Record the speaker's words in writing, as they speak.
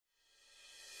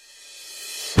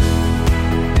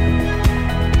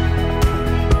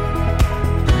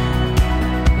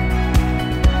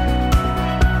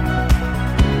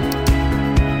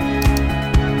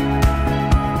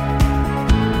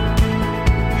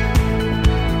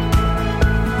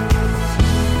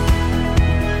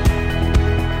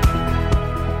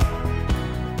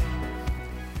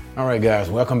right, guys,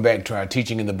 welcome back to our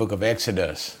teaching in the book of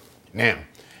Exodus. Now,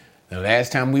 the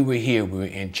last time we were here, we were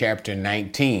in chapter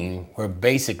 19, where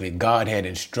basically God had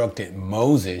instructed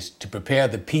Moses to prepare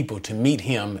the people to meet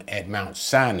him at Mount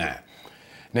Sinai.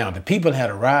 Now, the people had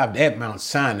arrived at Mount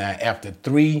Sinai after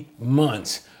 3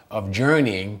 months of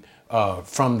journeying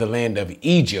from the land of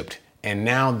Egypt, and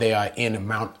now they are in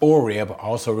Mount Horeb.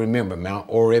 Also remember, Mount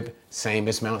Horeb, same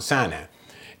as Mount Sinai.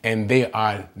 And they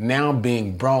are now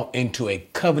being brought into a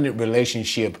covenant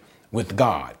relationship with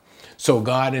God. So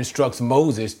God instructs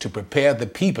Moses to prepare the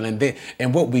people.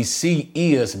 And what we see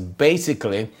is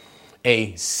basically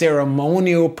a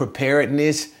ceremonial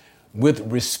preparedness with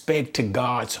respect to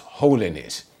God's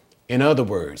holiness. In other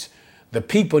words, the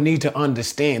people need to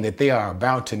understand that they are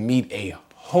about to meet a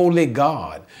holy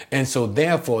God. And so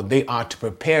therefore they are to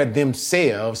prepare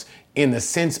themselves in the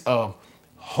sense of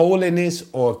holiness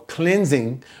or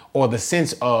cleansing, or the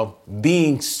sense of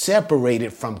being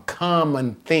separated from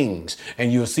common things.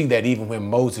 And you'll see that even when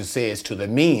Moses says to the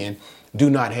men, do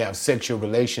not have sexual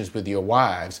relations with your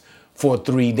wives for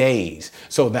 3 days.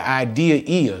 So the idea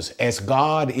is, as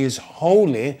God is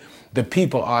holy, the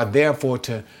people are therefore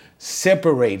to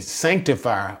separate,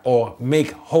 sanctify, or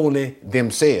make holy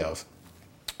themselves.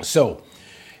 So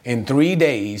in 3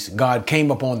 days, God came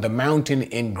upon the mountain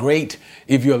in great,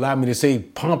 if you allow me to say,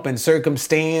 pomp and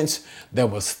circumstance. There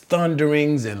was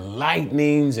thunderings and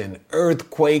lightnings and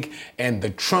earthquake, and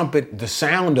the trumpet, the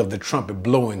sound of the trumpet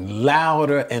blowing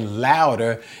louder and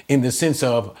louder, in the sense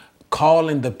of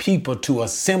calling the people to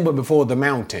assemble before the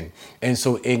mountain. And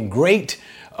so in great,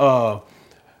 I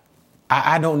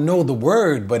don't know the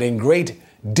word, but in great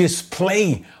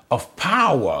display of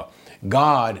power,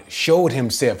 God showed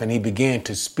himself and he began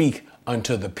to speak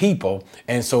unto the people.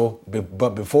 And so,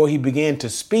 but before he began to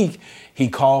speak, he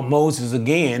called Moses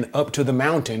again up to the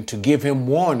mountain to give him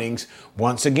warnings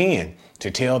once again,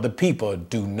 to tell the people,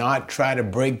 do not try to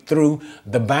break through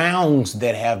the bounds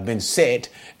that have been set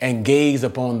and gaze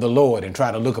upon the Lord and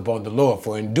try to look upon the Lord.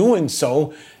 For in doing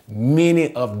so,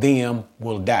 many of them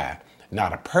will die.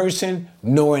 Not a person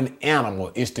nor an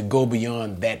animal is to go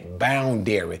beyond that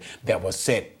boundary that was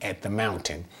set at the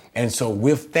mountain. And so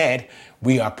with that,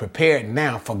 we are prepared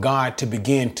now for God to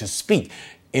begin to speak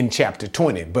in chapter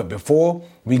 20. But before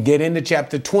we get into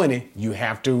chapter 20, you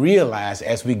have to realize,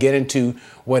 as we get into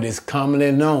what is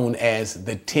commonly known as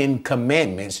the 10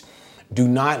 Commandments, do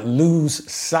not lose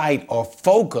sight or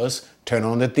focus, turn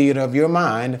on the theater of your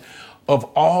mind, of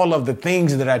all of the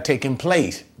things that are taking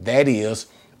place. That is,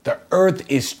 the earth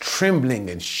is trembling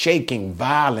and shaking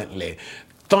violently,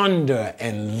 thunder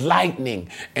and lightning,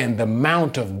 and the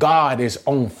mount of God is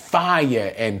on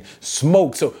fire and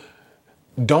smoke. So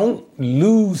don't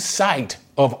lose sight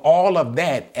of all of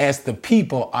that as the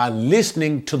people are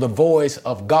listening to the voice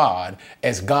of God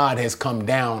as God has come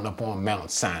down upon Mount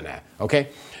Sinai. Okay?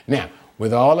 Now,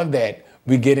 with all of that,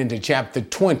 we get into chapter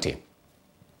 20.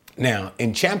 Now,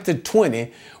 in chapter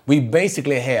 20, we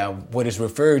basically have what is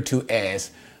referred to as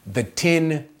the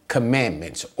 10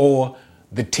 Commandments, or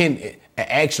the 10,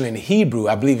 actually in Hebrew,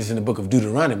 I believe it's in the book of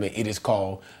Deuteronomy, it is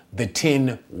called the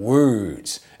 10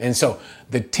 words. And so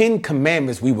the 10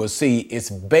 Commandments, we will see, is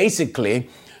basically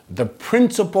the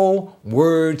principal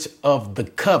words of the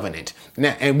covenant.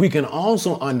 Now, and we can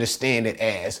also understand it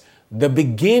as the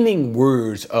beginning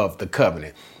words of the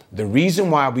covenant. The reason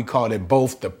why we call it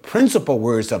both the principal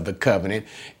words of the covenant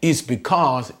is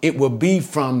because it will be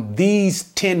from these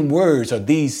 10 words, or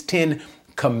these 10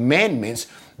 commandments,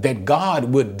 that God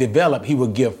would develop. He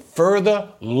would give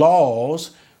further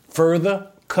laws, further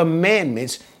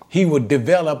commandments. He would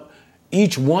develop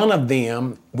each one of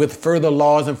them with further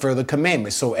laws and further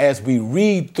commandments. So as we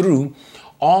read through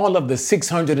all of the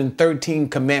 613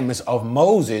 commandments of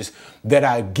Moses that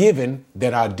are given,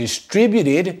 that are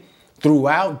distributed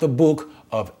throughout the book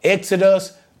of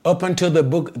Exodus up until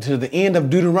to the end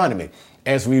of Deuteronomy,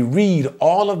 as we read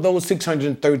all of those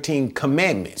 613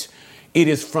 commandments, it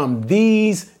is from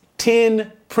these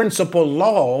 10 principal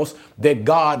laws that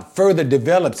God further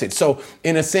develops it. So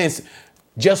in a sense,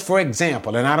 just for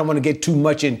example, and I don't want to get too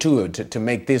much into it to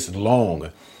make this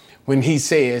long, when he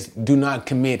says, do not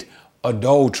commit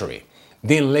adultery,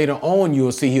 then later on,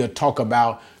 you'll see he'll talk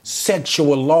about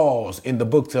sexual laws in the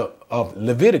book of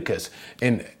Leviticus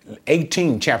in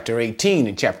chapter 18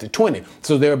 and chapter 20.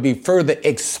 So there'll be further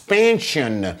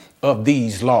expansion of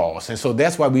these laws. And so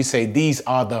that's why we say these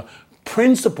are the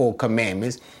principal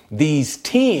commandments, these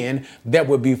 10 that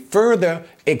will be further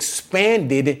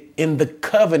expanded in the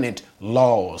covenant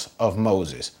laws of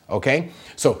Moses. Okay,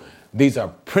 so these are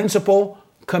principal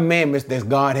commandments that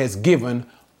God has given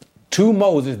to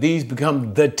Moses. These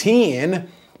become the 10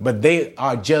 but they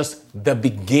are just the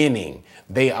beginning.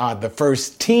 They are the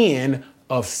first 10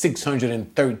 of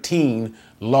 613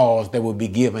 laws that will be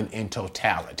given in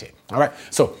totality. All right.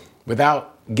 So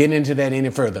without getting into that any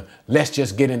further, let's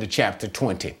just get into chapter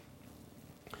 20.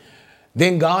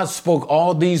 Then God spoke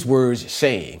all these words,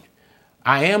 saying,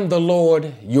 I am the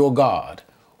Lord your God,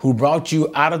 who brought you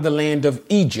out of the land of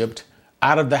Egypt,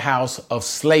 out of the house of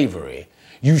slavery.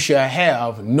 You shall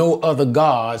have no other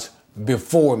gods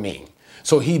before me.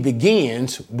 So he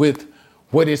begins with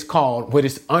what is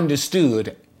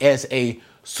understood as a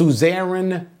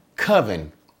suzerain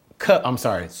covenant.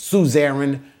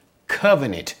 Suzerain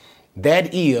covenant.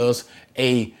 That is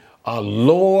a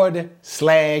Lord/vassal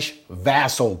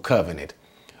covenant.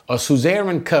 A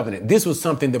suzerain covenant. This was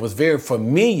something that was very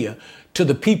familiar to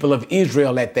the people of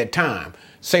Israel at that time.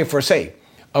 Say,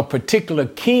 a particular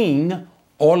king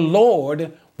or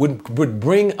lord would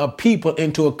bring a people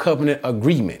into a covenant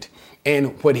agreement.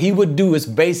 And what he would do is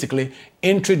basically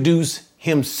introduce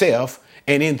himself.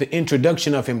 And in the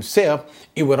introduction of himself,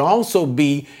 it would also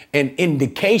be an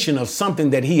indication of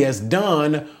something that he has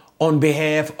done on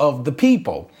behalf of the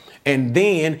people. And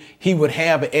then he would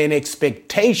have an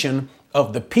expectation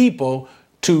of the people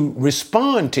to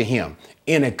respond to him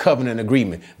in a covenant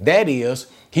agreement. That is,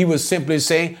 he would simply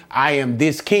say, I am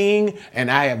this king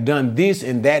and I have done this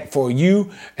and that for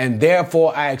you. And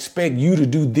therefore, I expect you to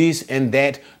do this and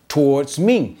that towards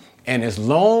me. And as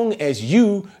long as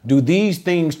you do these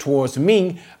things towards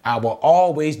me, I will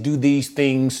always do these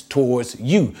things towards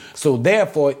you. So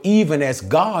therefore, even as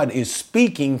God is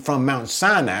speaking from Mount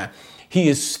Sinai, he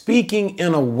is speaking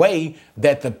in a way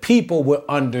that the people will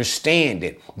understand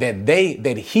it,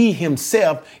 that he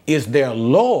himself is their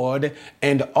Lord,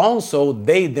 and also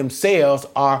they themselves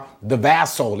are the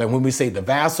vassal. And when we say the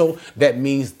vassal, that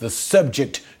means the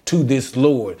subject to this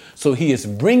Lord. So he is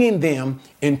bringing them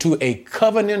into a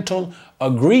covenantal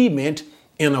agreement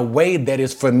in a way that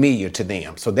is familiar to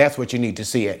them. So that's what you need to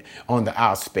see it on the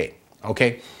aspect.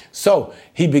 Okay. So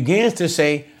he begins to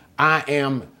say, I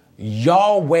am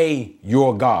Yahweh,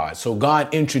 your God. So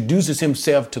God introduces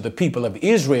himself to the people of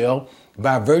Israel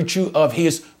by virtue of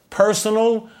his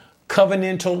personal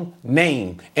covenantal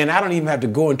name. And I don't even have to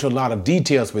go into a lot of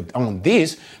details on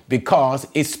this because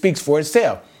it speaks for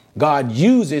itself. God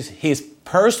uses his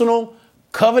personal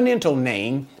covenantal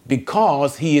name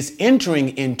because he is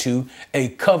entering into a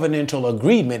covenantal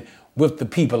agreement with the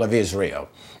people of Israel.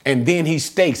 And then he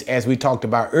states, as we talked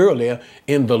about earlier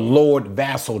in the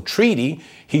Lord-vassal treaty,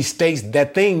 he states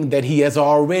that thing that he has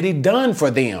already done for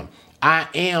them. I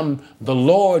am the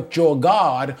Lord your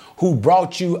God who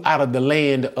brought you out of the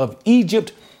land of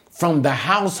Egypt, from the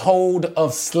household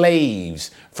of slaves,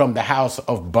 from the house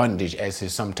of bondage, as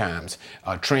is sometimes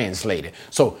translated.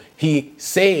 So he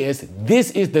says, this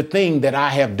is the thing that I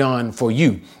have done for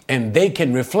you. And they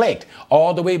can reflect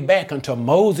all the way back until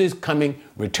Moses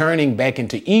returning back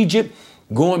into Egypt,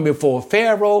 going before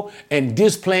Pharaoh and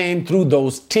displaying through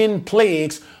those 10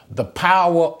 plagues the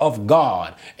power of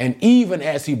God. And even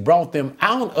as he brought them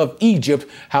out of Egypt,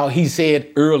 how he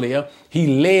said earlier,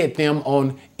 he led them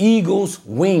on eagle's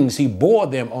wings. He bore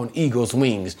them on eagle's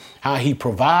wings. How he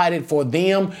provided for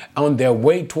them on their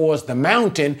way towards the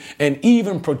mountain and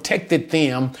even protected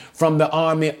them from the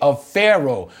army of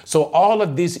Pharaoh. So all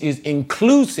of this is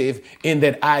inclusive in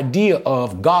that idea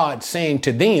of God saying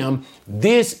to them,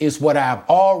 this is what I've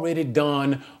already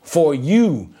done for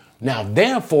you. Now,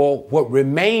 therefore, what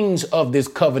remains of this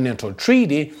covenantal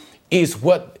treaty is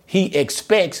what he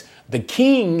expects, the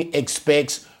king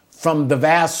expects from the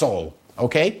vassal.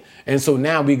 Okay. And so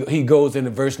now he goes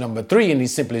into verse number 3 and he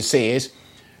simply says,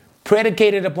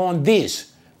 predicated upon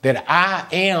this, that I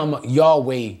am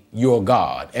Yahweh, your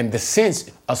God. And the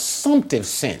sense, assumptive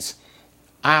sense,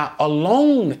 I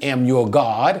alone am your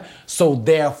God. So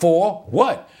therefore,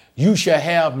 what? You shall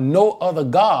have no other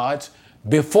gods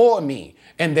before me.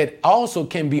 And that also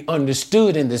can be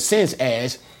understood in the sense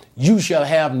as you shall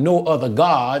have no other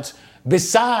gods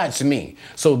besides me.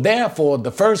 So therefore,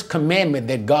 the first commandment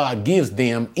that God gives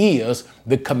them is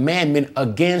the commandment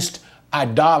against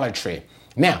idolatry.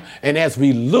 Now, and as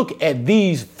we look at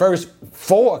these first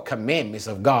 4 commandments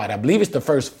of God, I believe it's the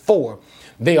first 4,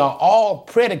 they are all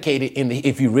predicated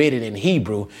if you read it in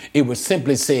Hebrew, it would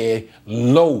simply say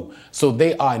lo. So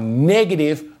they are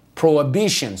negative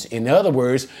prohibitions. In other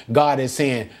words, God is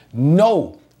saying,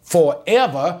 no,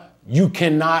 forever you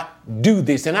cannot do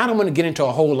this. And I don't want to get into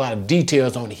a whole lot of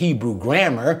details on Hebrew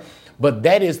grammar, but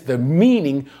that is the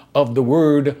meaning of the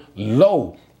word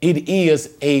lo. It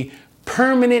is a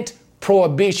permanent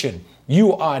prohibition.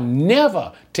 You are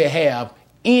never to have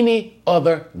any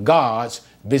other gods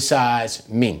besides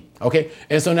me. Okay.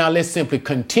 And so now let's simply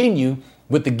continue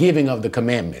with the giving of the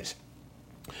commandments.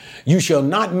 You shall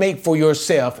not make for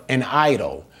yourself an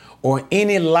idol or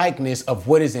any likeness of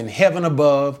what is in heaven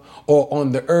above or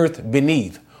on the earth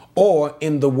beneath or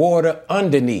in the water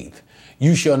underneath.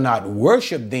 You shall not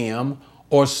worship them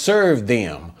or serve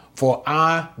them. For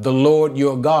I, the Lord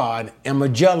your God, am a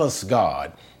jealous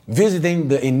God, visiting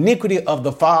the iniquity of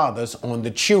the fathers on the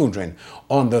children,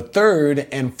 on the third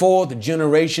and fourth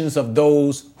generations of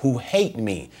those who hate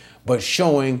me, but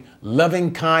showing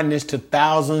loving kindness to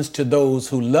thousands to those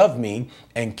who love me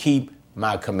and keep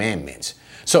my commandments.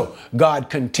 So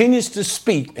God continues to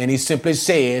speak, and he simply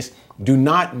says, do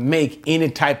not make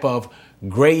any type of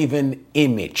graven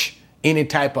image, any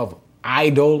type of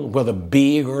idol, whether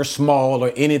big or small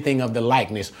or anything of the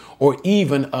likeness, or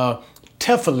even a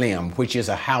Tephilim, which is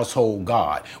a household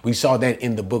god. We saw that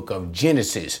in the book of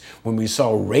Genesis when we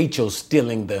saw Rachel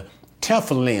stealing the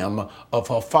Tephilim of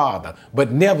her father.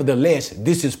 But nevertheless,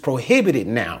 this is prohibited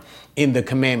now in the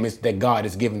commandments that God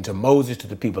has given to Moses, to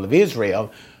the people of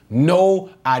Israel. No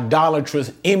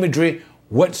idolatrous imagery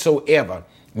whatsoever.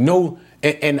 No,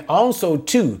 and also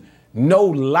too, no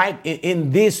light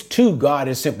in this too. God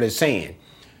is simply saying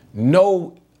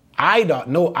no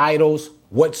idols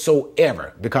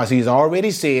whatsoever, because he's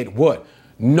already said what?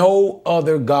 No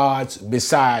other gods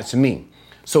besides me.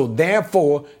 So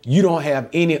therefore, you don't have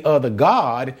any other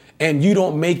God, and you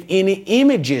don't make any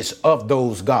images of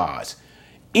those gods.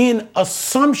 In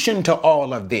assumption to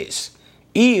all of this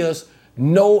is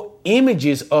no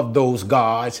images of those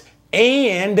gods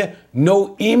and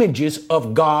no images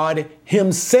of God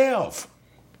himself.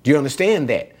 Do you understand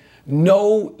that?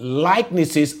 No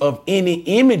likenesses of any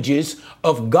images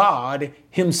of God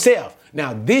himself.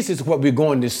 Now, this is what we're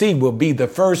going to see will be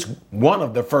one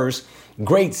of the first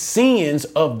great sins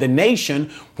of the nation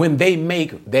when they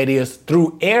make, that is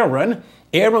through Aaron.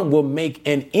 Aaron will make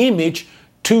an image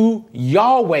to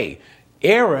Yahweh.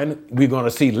 Aaron, we're going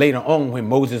to see later on when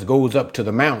Moses goes up to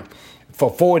the mount for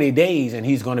 40 days, and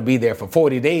he's going to be there for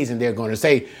 40 days. And they're going to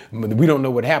say, we don't know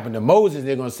what happened to Moses.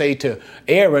 They're going to say to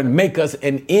Aaron, make us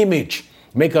an image,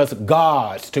 make us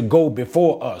gods to go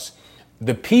before us.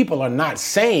 The people are not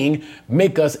saying,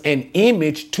 make us an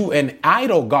image to an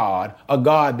idol god, a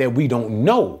God that we don't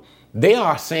know. They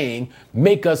are saying,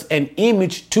 make us an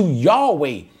image to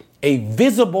Yahweh, a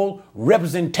visible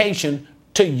representation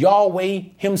to Yahweh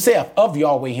himself, of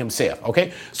Yahweh himself.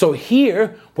 Okay. So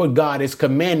here, what God is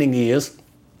commanding is,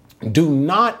 do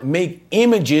not make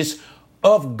images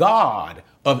of God,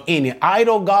 of any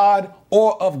idol god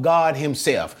or of God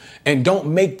himself. And don't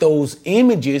make those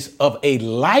images of a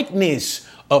likeness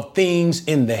of things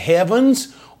in the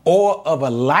heavens or of a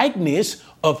likeness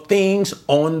of things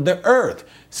on the earth.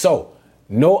 So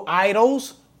no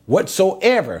idols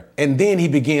whatsoever. And then he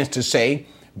begins to say,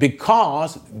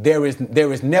 because there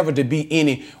is never to be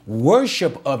any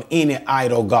worship of any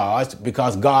idol gods,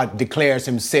 because God declares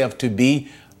himself to be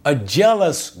a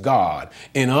jealous God.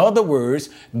 In other words,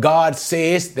 God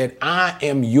says that I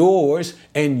am yours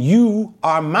and you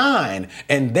are mine.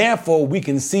 And therefore we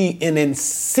can see in a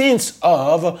sense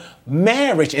of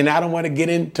marriage. And I don't want to get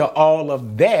into all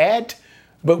of that,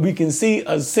 but we can see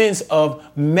a sense of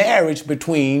marriage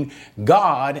between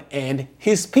God and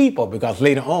his people, because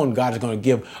later on, God is going to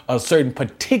give a certain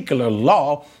particular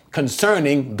law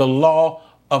concerning the law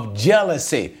of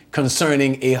jealousy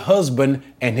concerning a husband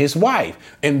and his wife.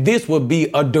 And this will be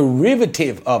a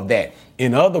derivative of that.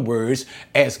 In other words,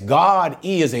 as God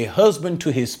is a husband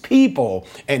to his people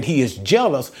and he is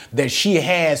jealous that she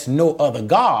has no other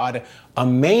God, a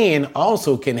man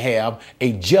also can have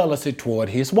a jealousy toward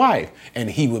his wife, and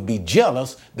he would be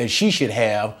jealous that she should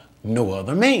have no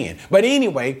other man. But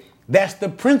anyway, that's the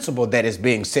principle that is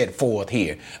being set forth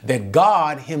here, that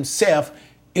God himself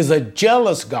is a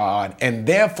jealous God, and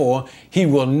therefore he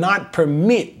will not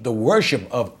permit the worship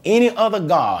of any other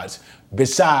gods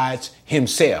besides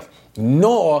himself,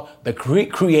 nor the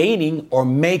creating or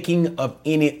making of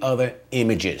any other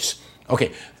images.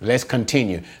 Okay, let's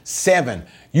continue. 7,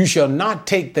 you shall not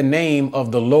take the name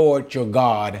of the Lord your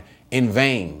God in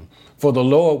vain, for the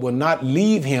Lord will not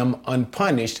leave him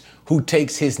unpunished who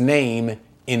takes his name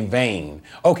in vain.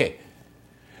 Okay,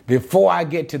 before I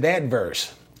get to that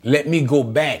verse, let me go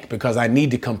back, because I need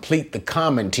to complete the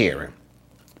commentary,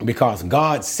 because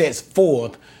God sets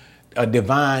forth a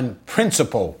divine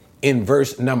principle in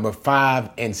verse number 5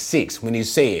 and 6 when he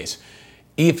says,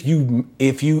 if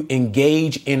you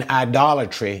engage in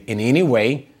idolatry in any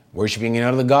way, worshiping in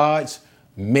other gods,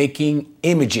 making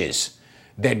images,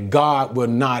 that God will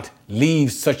not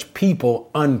leave such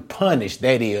people unpunished.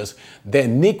 That is, the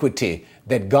iniquity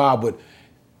that God would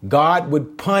God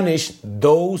would punish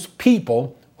those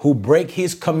people who break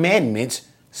his commandments,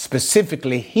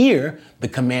 specifically here, the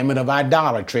commandment of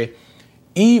idolatry,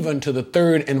 even to the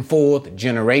third and fourth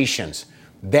generations.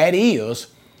 That is,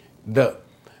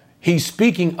 he's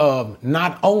speaking of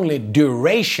not only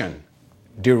duration.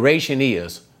 Duration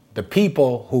is the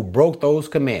people who broke those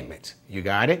commandments. You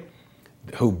got it?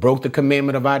 Who broke the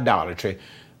commandment of idolatry.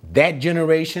 That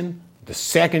generation, the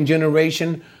second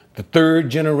generation, the third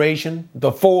generation,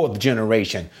 the fourth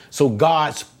generation. So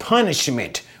God's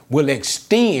punishment will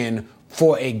extend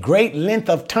for a great length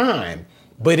of time,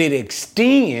 but it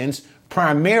extends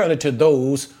primarily to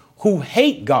those who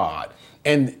hate God.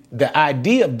 And the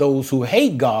idea of those who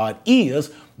hate God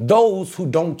is those who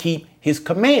don't keep his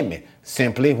commandment.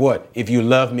 Simply what? If you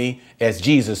love me, as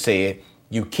Jesus said,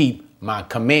 you keep my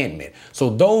commandment. So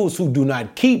those who do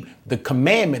not keep the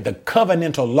commandment, the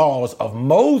covenantal laws of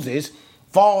Moses,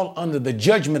 fall under the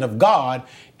judgment of God,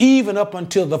 even up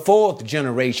until the fourth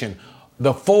generation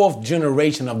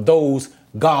of those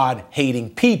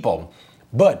God-hating people.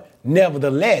 But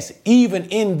nevertheless, even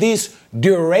in this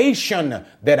duration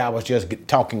that I was just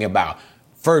talking about,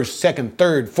 first, second,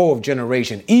 third, fourth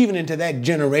generation, even into that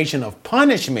generation of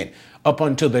punishment up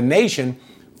unto the nation,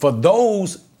 for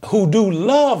those who do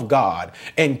love God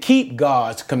and keep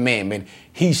God's commandment,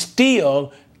 he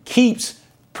still keeps,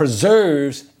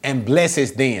 preserves, and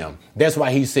blesses them. That's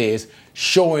why he says,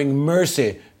 showing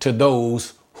mercy to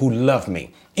those who love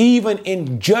me. Even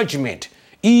in judgment,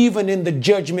 even in the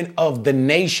judgment of the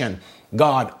nation,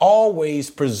 God always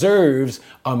preserves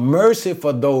a mercy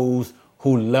for those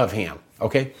who love him.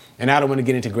 Okay. And I don't want to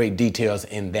get into great details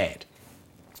in that.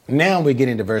 Now we get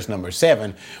into verse number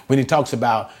 7 when he talks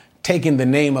about taking the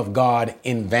name of God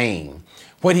in vain.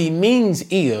 What he means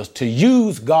is to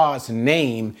use God's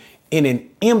name in an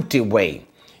empty way,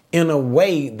 in a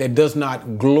way that does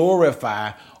not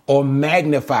glorify or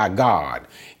magnify God,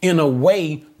 in a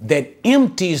way that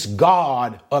empties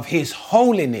God of his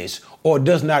holiness or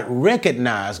does not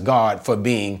recognize God for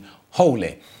being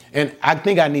holy. And I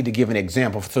think I need to give an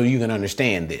example so you can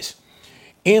understand this.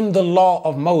 In the law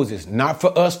of Moses, not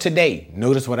for us today,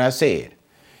 notice what I said.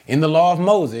 In the law of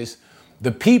Moses,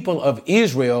 the people of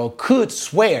Israel could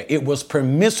swear. It was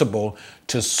permissible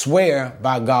to swear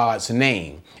by God's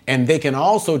name. And they can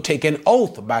also take an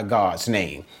oath by God's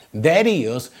name. That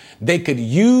is, they could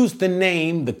use the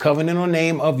name, the covenantal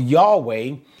name of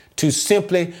Yahweh, to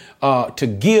simply to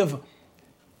give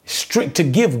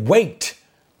weight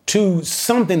to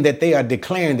something that they are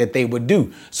declaring that they would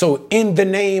do. So in the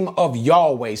name of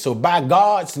Yahweh, so by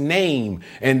God's name,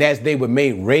 and as they would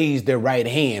raise their right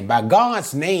hand, by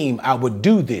God's name, I would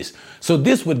do this. So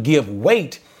this would give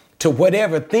weight to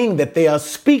whatever thing that they are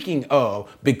speaking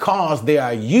of, because they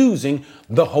are using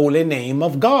the holy name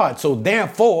of God. So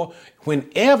therefore,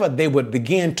 whenever they would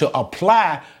begin to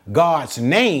apply God's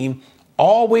name,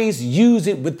 always use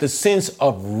it with the sense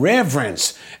of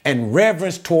reverence and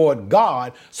reverence toward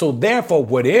God. So therefore,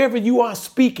 whatever you are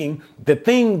speaking, the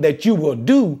thing that you will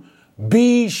do,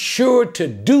 be sure to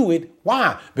do it.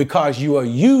 Why? Because you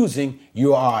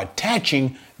are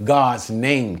attaching God's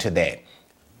name to that.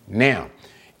 Now,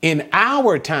 in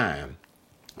our time,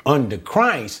 under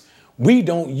Christ, we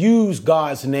don't use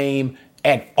God's name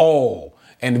at all.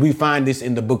 And we find this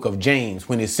in the book of James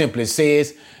when it simply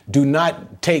says, do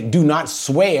not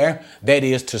swear, that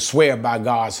is to swear by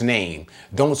God's name.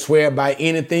 Don't swear by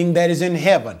anything that is in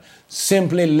heaven.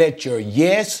 Simply let your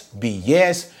yes be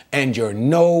yes and your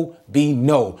no be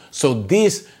no. So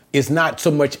this is not so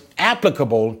much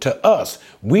applicable to us.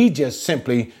 We just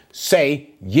simply say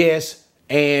yes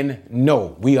and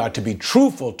no. We are to be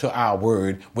truthful to our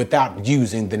word without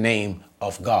using the name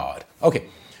of God. Okay.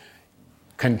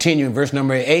 Continuing verse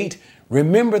number 8,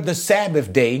 remember the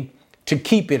Sabbath day to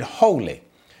keep it holy.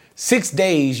 6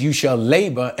 days you shall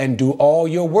labor and do all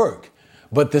your work,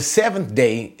 but the seventh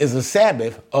day is a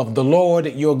Sabbath of the Lord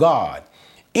your God.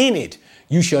 In it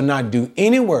you shall not do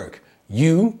any work,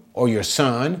 you or your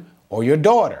son or your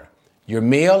daughter, your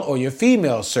male or your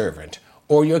female servant,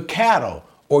 or your cattle,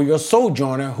 or your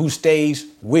sojourner who stays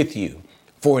with you.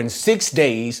 For in 6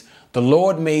 days the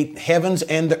Lord made heavens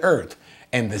and the earth,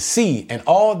 and the sea and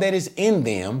all that is in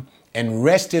them, and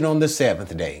rested on the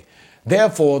seventh day.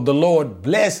 Therefore, the Lord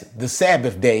blessed the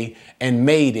Sabbath day and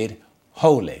made it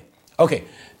holy. Okay,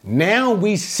 now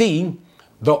we see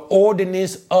the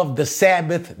ordinance of the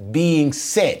Sabbath being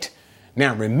set.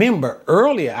 Now, remember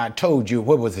earlier I told you,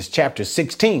 what was this, chapter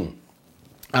 16,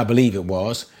 I believe it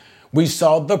was. We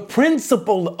saw the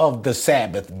principle of the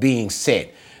Sabbath being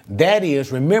set. That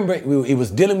is, remember, it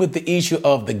was dealing with the issue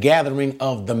of the gathering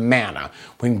of the manna,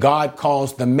 when God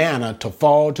caused the manna to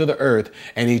fall to the earth,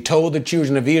 and he told the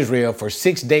children of Israel for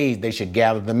 6 days they should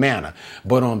gather the manna.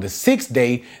 But on the sixth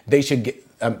day, they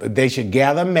should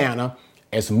gather manna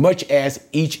as much as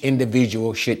each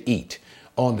individual should eat.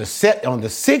 On the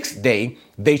sixth day,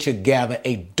 they should gather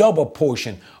a double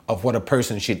portion of what a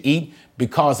person should eat,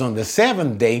 because on the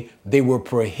seventh day, they were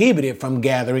prohibited from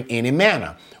gathering any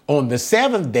manna. On the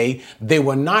seventh day, they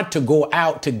were not to go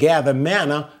out to gather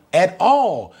manna at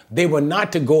all. They were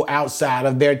not to go outside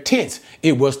of their tents.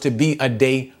 It was to be a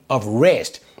day of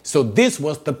rest. So this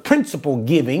was the principal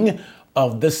giving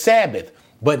of the Sabbath.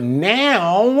 But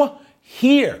now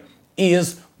here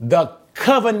is the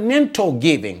covenantal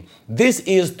giving. This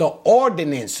is the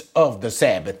ordinance of the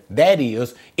Sabbath. That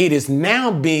is, it is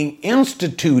now being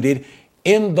instituted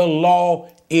in the law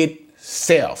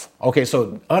itself. Okay,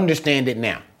 so understand it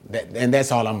now. And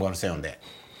that's all I'm going to say on that.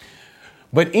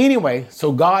 But anyway,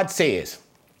 so God says,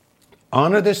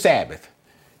 honor the Sabbath,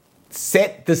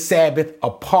 set the Sabbath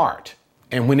apart.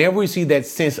 And whenever we see that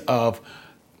sense of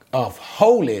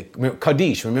holy,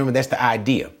 Kadesh, remember that's the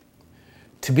idea,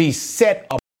 to be set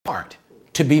apart,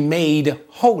 to be made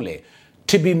holy,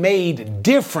 to be made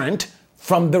different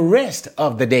from the rest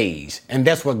of the days. And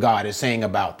that's what God is saying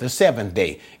about the seventh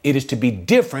day. It is to be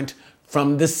different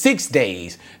from the 6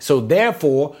 days. So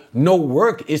therefore, no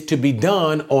work is to be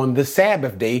done on the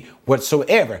Sabbath day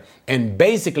whatsoever. And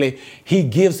basically, he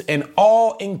gives an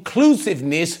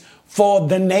all-inclusiveness for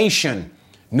the nation.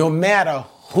 No matter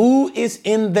who is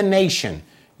in the nation,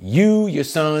 you, your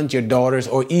sons, your daughters,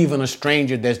 or even a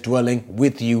stranger that's dwelling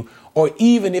with you, or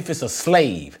even if it's a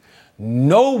slave,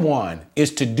 no one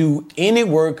is to do any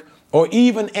work, or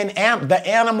even the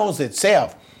animals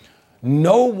itself.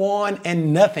 No one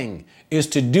and nothing is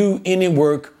to do any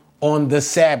work on the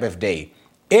Sabbath day.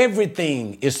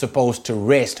 Everything is supposed to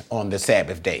rest on the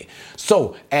Sabbath day.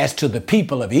 So as to the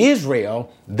people of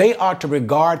Israel, they are to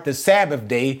regard the Sabbath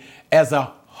day as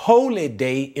a holy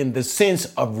day in the sense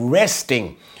of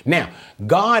resting. Now,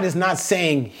 God is not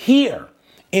saying here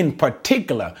in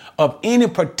particular of any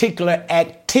particular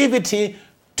activity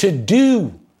to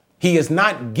do. He is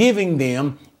not giving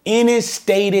them any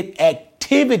stated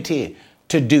activity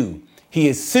to do. He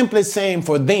is simply saying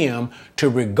for them to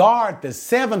regard the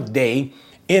seventh day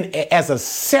as a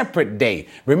separate day.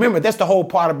 Remember, that's the whole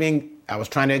part of being, I was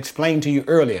trying to explain to you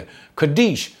earlier,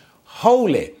 Kadesh,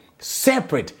 holy,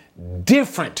 separate,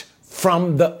 different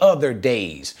from the other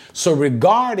days. So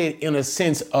regard it in a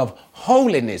sense of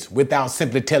holiness without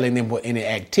simply telling them what any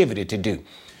activity to do.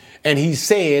 And he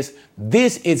says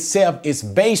this itself is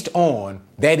based on,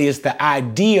 that is the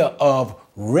idea of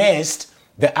rest,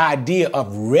 the idea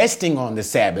of resting on the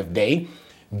Sabbath day.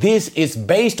 This is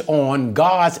based on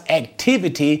God's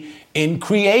activity in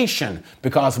creation,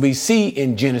 because we see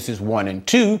in Genesis 1 and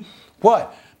 2,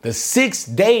 what? The 6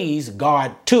 days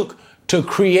God took to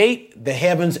create the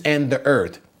heavens and the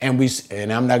earth.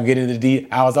 And I'm not getting into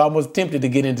I was almost tempted to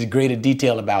get into greater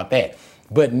detail about that.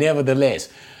 But nevertheless,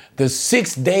 the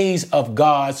 6 days of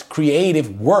God's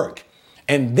creative work.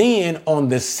 And then on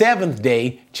the seventh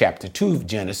day, chapter 2 of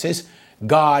Genesis,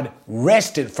 God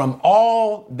rested from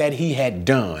all that he had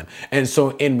done. And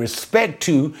so in respect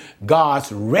to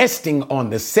God's resting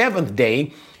on the seventh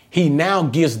day, he now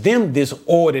gives them this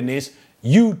ordinance.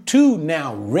 You too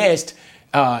now rest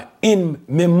in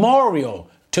memorial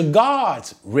to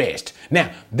God's rest.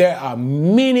 Now, there are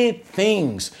many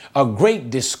things, a great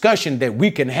discussion that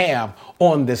we can have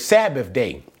on the Sabbath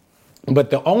day. But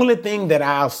the only thing that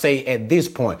I'll say at this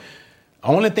point,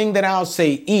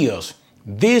 is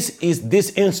this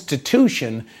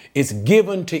institution is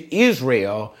given to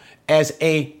Israel as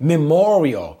a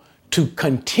memorial to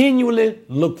continually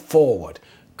look forward.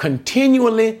 So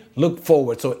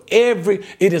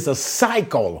it is a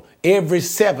cycle every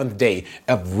seventh day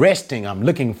of resting. I'm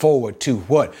looking forward to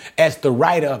what? As the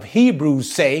writer of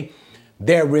Hebrews say,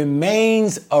 there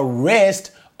remains a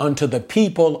rest unto the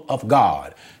people of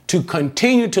God, to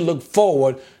continue to look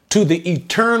forward to the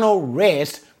eternal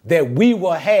rest that we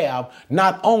will have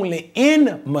not only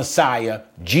in Messiah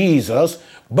Jesus,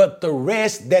 but the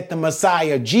rest that the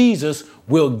Messiah Jesus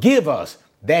will give us.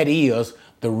 That is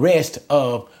the rest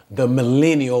of the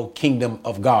millennial kingdom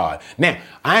of God. Now,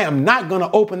 I am not going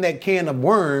to open that can of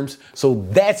worms, so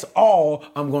that's all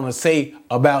I'm going to say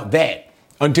about that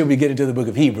until we get into the book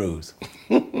of Hebrews.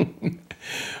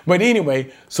 But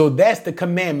anyway, so that's the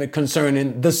commandment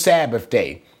concerning the Sabbath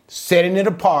day, setting it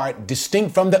apart,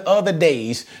 distinct from the other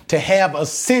days, to have a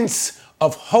sense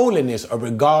of holiness, a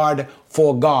regard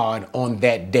for God on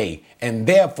that day. And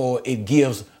therefore, it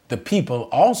gives the people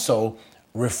also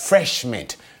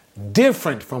refreshment,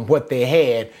 different from what they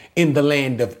had in the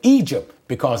land of Egypt,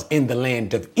 because in the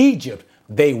land of Egypt,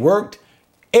 they worked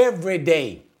every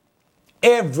day.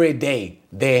 Every day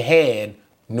they had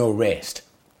no rest.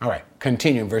 All right,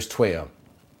 continue in verse 12.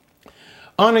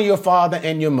 Honor your father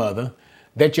and your mother,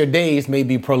 that your days may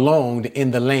be prolonged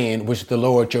in the land which the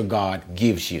Lord your God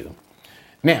gives you.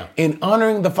 Now, in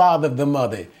honoring the father and the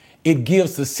mother, it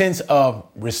gives a sense of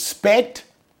respect,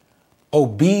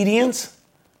 obedience,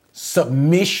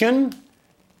 submission,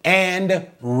 and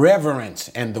reverence.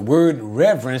 And the word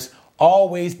reverence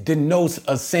always denotes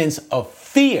a sense of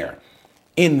fear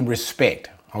in respect.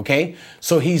 Okay,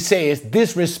 so he says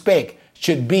this respect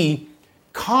should be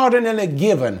cardinally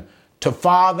given to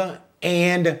father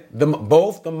and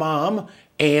both the mom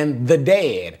and the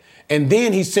dad. And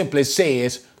then he simply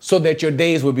says, so that your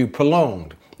days will be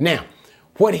prolonged. Now,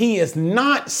 what he is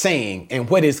not saying, and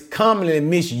what is commonly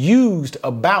misused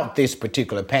about this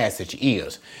particular passage,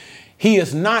 is he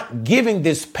is not giving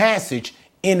this passage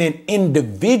in an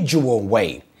individual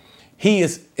way. He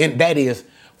is, and that is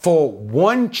for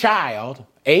one child,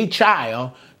 a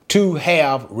child, to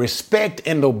have respect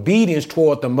and obedience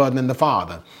toward the mother and the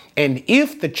father. And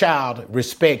if the child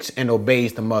respects and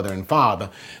obeys the mother and father,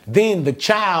 then the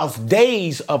child's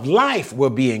days of life will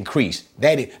be increased.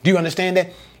 That is, do you understand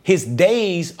that? His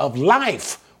days of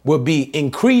life will be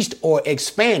increased or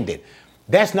expanded.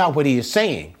 That's not what he is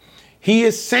saying. He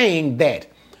is saying that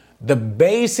the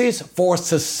basis for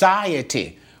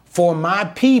society, for my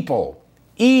people,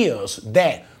 is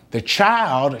that the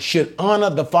child should honor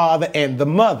the father and the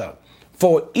mother.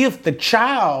 For if the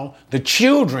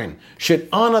children should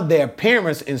honor their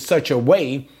parents in such a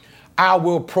way, I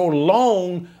will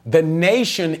prolong the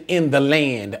nation in the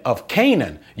land of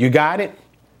Canaan. You got it?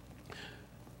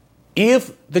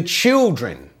 If the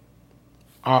children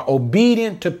are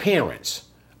obedient to parents,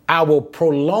 I will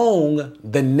prolong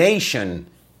the nation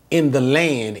in the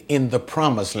land, in the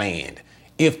promised land.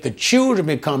 If the children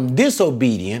become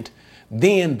disobedient,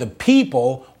 then the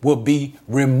people will be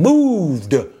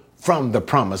removed from the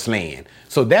promised land.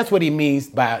 So that's what he means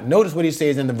by, notice what he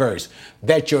says in the verse,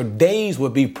 that your days will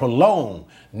be prolonged,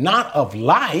 not of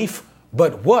life,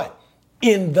 but what?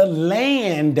 In the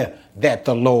land that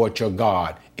the Lord your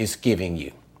God is giving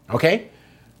you. Okay?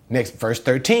 Next, verse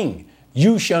 13.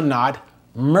 You shall not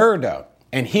murder.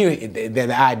 And here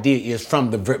the idea is from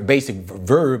the basic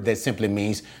verb that simply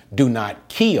means do not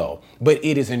kill. But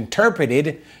it is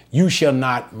interpreted, you shall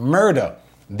not murder.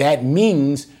 That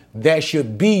means there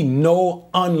should be no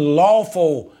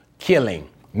unlawful killing.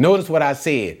 Notice what I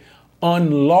said,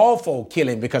 unlawful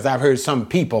killing, because I've heard some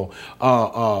people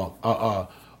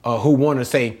who want to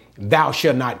say, thou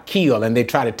shalt not kill. And they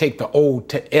try to take the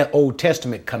Old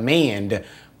Testament command,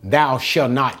 thou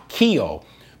shalt not kill.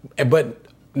 But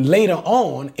later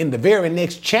on in the very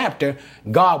next chapter,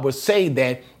 God would say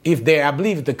that I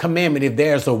believe the commandment, if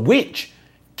there's a witch,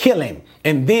 kill him.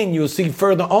 And then you'll see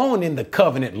further on in the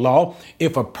covenant law,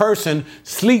 if a person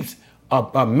sleeps,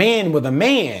 a man with a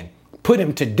man, put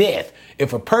him to death.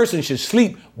 If a person should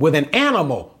sleep with an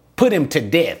animal, put him to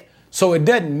death. So it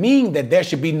doesn't mean that there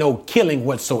should be no killing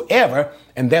whatsoever.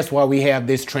 And that's why we have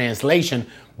this translation,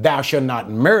 thou shalt not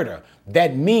murder.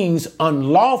 That means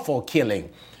unlawful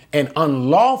killing. And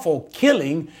unlawful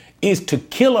killing is to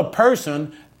kill a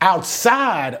person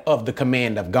outside of the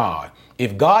command of God.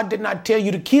 If God did not tell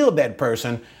you to kill that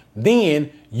person,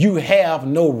 then you have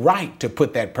no right to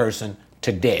put that person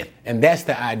to death. And that's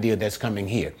the idea that's coming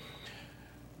here.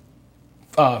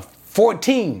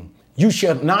 14, you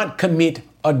shall not commit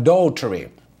adultery.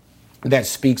 That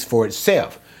speaks for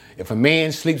itself. If a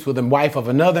man sleeps with the wife of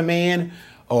another man,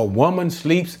 or a woman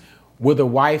sleeps with a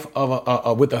wife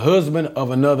of with the husband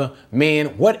of another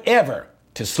man, whatever,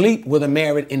 to sleep with a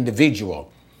married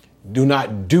individual, do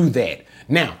not do that.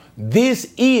 Now,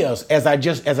 this is, as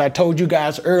I told you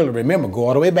guys earlier, remember, go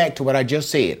all the way back to what I just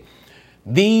said.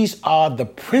 These are the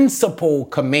principal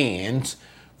commands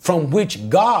from which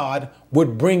God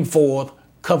would bring forth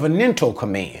covenantal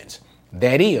commands.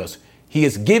 That is, he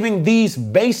is giving these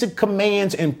basic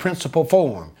commands in principal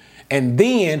form. And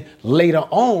then later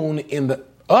on in the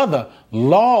other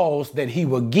laws that he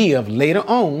will give later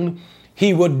on,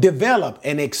 he will develop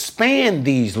and expand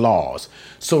these laws.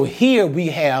 So here we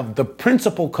have the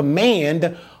principal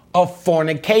command of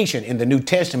fornication. In the New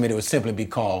Testament, it would simply be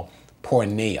called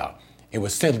porneia. It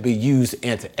would simply be used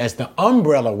as the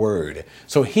umbrella word.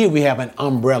 So here we have an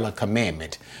umbrella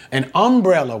commandment, an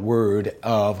umbrella word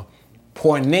of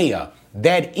porneia.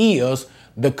 That is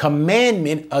the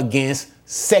commandment against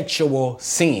sexual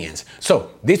sins.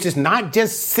 So this is not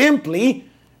just simply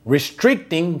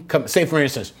restricting, say for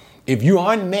instance, If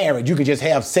you're unmarried, you can just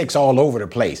have sex all over the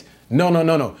place. No, no,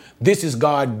 no, no. This is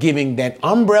God giving that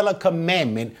umbrella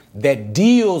commandment that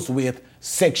deals with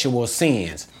sexual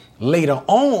sins. Later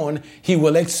on, he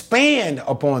will expand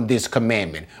upon this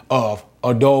commandment of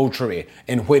adultery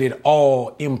and what it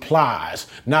all implies.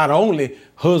 Not only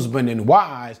husband and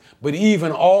wives, but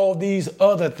even all these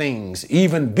other things,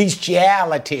 even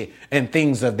bestiality and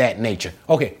things of that nature.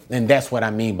 Okay, and that's what I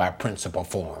mean by principle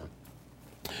form.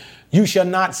 You shall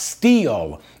not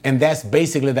steal. And that's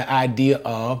basically the idea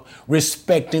of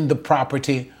respecting the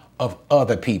property of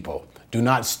other people. Do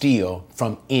not steal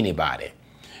from anybody.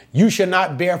 You shall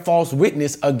not bear false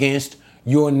witness against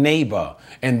your neighbor.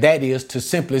 And that is to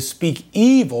simply speak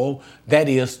evil. That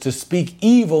is to speak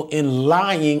evil in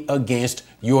lying against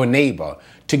your neighbor.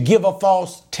 To give a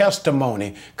false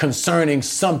testimony concerning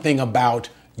something about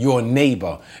your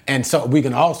neighbor. And so we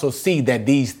can also see that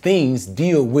these things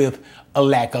deal with a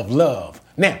lack of love.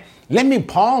 Now, let me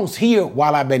pause here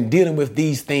while I've been dealing with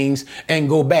these things and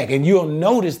go back. And you'll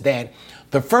notice that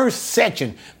the first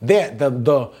section,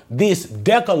 this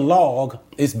Decalogue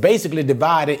is basically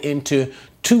divided into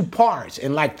two parts.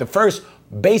 And like the first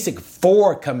basic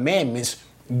 4 commandments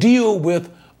deal with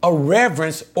a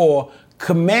reverence or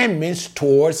commandments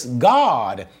towards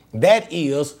God. That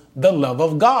is the love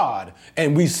of God.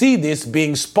 And we see this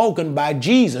being spoken by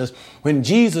Jesus when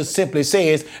Jesus simply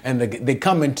says, and they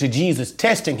come into Jesus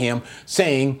testing him,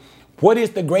 saying, what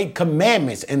is the great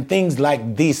commandments and things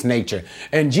like this nature?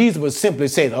 And Jesus would simply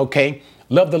say, okay,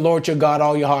 love the Lord your God,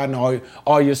 all your heart and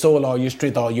all your soul, all your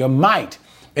strength, all your might.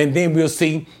 And then we'll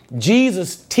see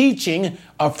Jesus teaching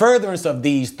a furtherance of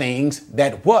these things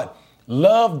that what?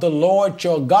 Love the Lord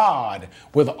your God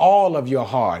with all of your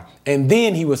heart. And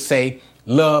then he would say,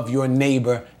 love your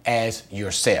neighbor as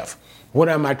yourself. What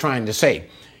am I trying to say?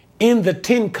 In the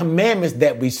 10 commandments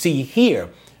that we see here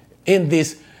in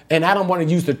this, and I don't want to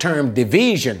use the term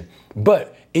division,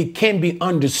 but it can be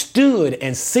understood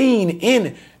and seen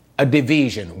in a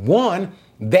division. One,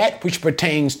 that which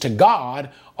pertains to God,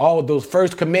 all those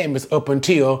first commandments up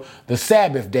until the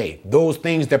Sabbath day, those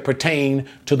things that pertain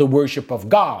to the worship of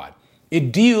God.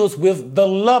 It deals with the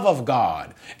love of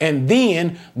God. And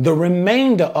then the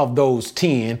remainder of those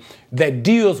 10 that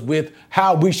deals with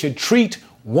how we should treat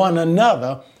one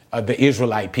another, the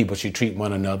Israelite people should treat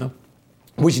one another,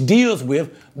 which deals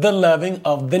with the loving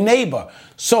of the neighbor.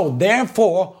 So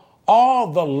therefore,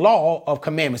 all the law of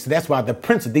commandments, that's why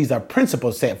these are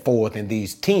principles set forth in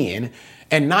these 10.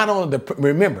 And not only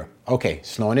remember, okay,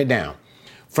 slowing it down.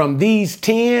 From these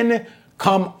 10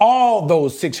 come all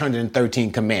those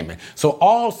 613 commandments. So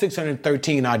all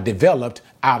 613 are developed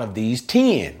out of these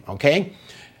 10, okay?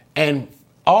 And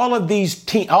all of these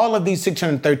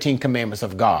 613 commandments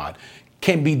of God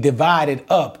can be divided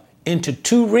up into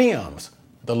 2 realms: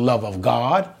 the love of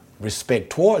God,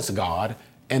 respect towards God,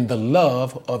 and the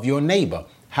love of your neighbor,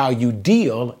 how you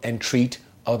deal and treat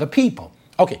other people.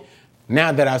 Okay,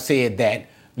 now that I've said that,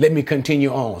 let me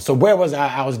continue on. So where was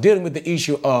I? I was dealing with the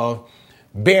issue of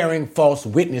bearing false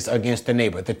witness against the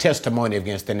neighbor, the testimony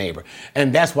against the neighbor.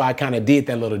 And that's why I kind of did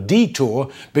that little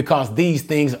detour, because these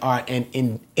things are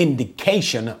an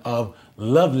indication of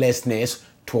lovelessness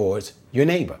towards your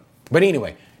neighbor. But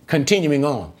anyway, continuing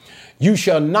on, you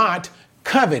shall not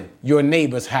covet your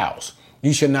neighbor's house.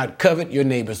 You shall not covet your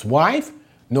neighbor's wife,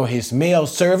 nor his male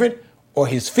servant, or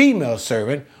his female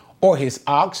servant, or his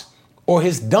ox, or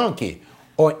his donkey,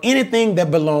 or anything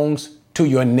that belongs to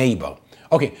your neighbor.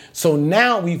 Okay, so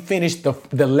now we finished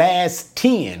the last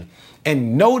 10,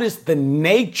 and notice the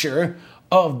nature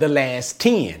of the last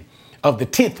 10, of the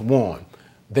 10th one.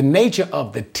 The nature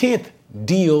of the 10th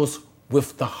deals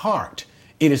with the heart.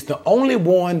 It is the only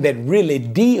one that really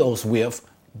deals with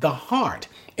the heart,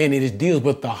 and it deals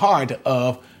with the heart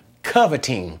of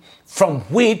coveting, from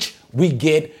which we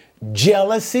get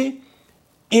jealousy,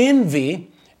 envy,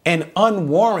 and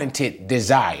unwarranted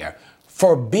desire.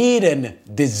 Forbidden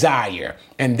desire.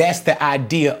 And that's the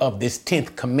idea of this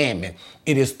 10th commandment.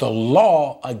 It is the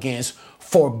law against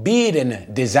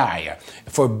forbidden desire.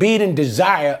 Forbidden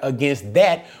desire against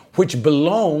that which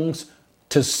belongs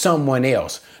to someone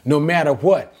else. No matter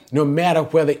what, no matter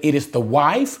whether it is the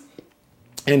wife,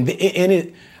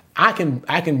 I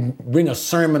can bring a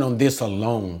sermon on this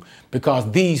alone,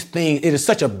 because these things, it is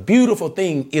such a beautiful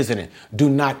thing, isn't it? Do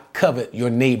not covet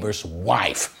your neighbor's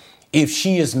wife. If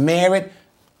she is married,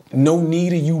 no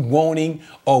need of you wanting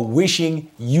or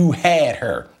wishing you had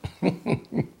her.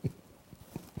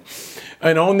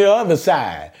 And on the other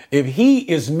side, if he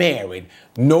is married,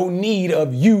 no need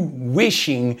of you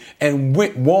wishing and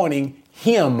wanting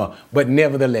him. But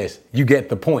nevertheless, you get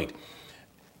the point.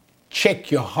 Check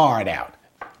your heart out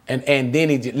And then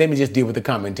let me just deal with the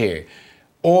commentary.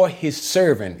 Or his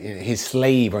servant, his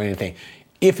slave or anything.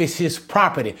 If it's his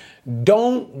property,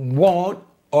 don't want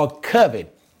or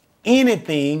covet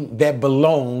anything that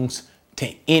belongs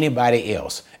to anybody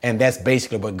else. And that's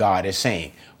basically what God is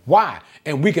saying. Why?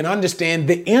 And we can understand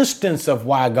the instance of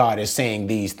why God is saying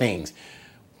these things.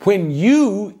 When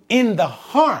you in the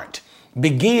heart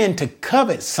begin to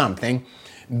covet something,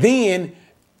 then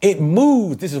it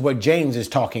moves. This is what James is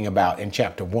talking about in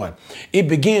chapter 1. It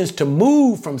begins to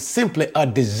move from simply a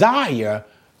desire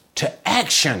to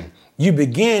action. You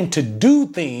begin to do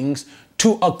things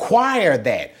to acquire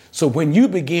that. So when you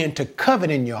begin to covet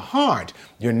in your heart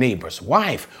your neighbor's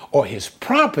wife or his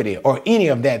property or any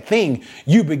of that thing,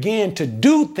 you begin to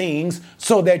do things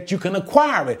so that you can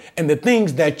acquire it. And the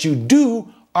things that you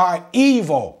do are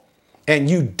evil. And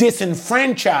you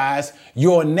disenfranchise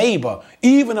your neighbor,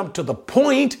 even up to the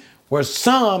point where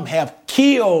some have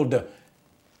killed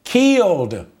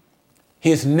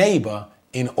his neighbor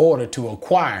in order to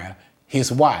acquire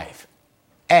his wife.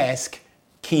 Ask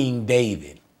King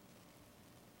David.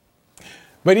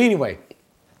 But anyway,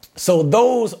 so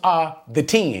those are the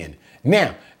 10.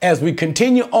 Now, as we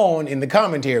continue on in the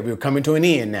commentary, we're coming to an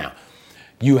end now.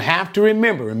 You have to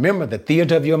remember the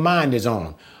theater of your mind is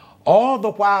on. All the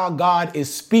while God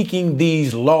is speaking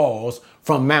these laws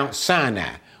from Mount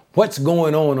Sinai. What's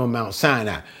going on Mount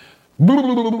Sinai?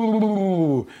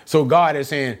 So God is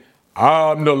saying,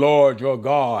 I'm the Lord your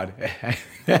God.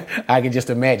 I can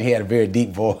just imagine he had a very deep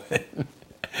voice.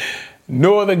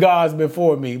 No other gods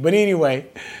before me. But anyway,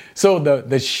 so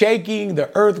the shaking, the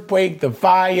earthquake, the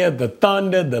fire, the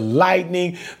thunder, the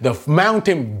lightning, the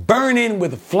mountain burning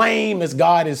with flame as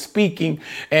God is speaking,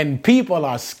 and people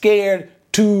are scared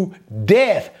to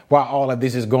death while all of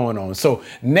this is going on. So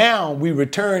now we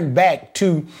return back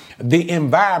to the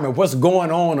environment, what's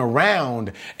going on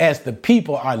around as the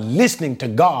people are listening to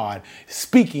God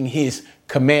speaking his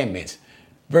commandments.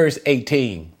 Verse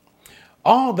 18,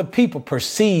 all the people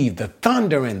perceived the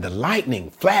thunder and the lightning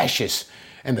flashes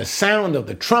and the sound of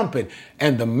the trumpet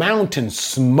and the mountain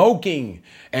smoking.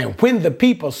 And when the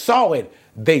people saw it,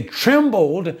 they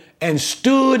trembled and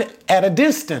stood at a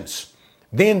distance.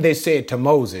 Then they said to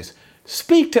Moses,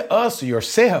 speak to us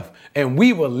yourself, and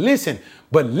we will listen,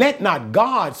 but let not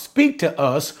God speak to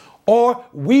us, or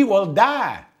we will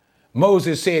die.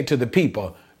 Moses said to the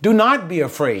people, do not be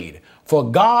afraid, for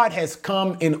God has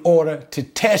come in order to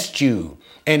test you,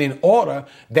 and in order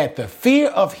that the fear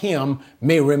of him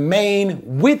may remain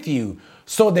with you,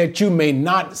 so that you may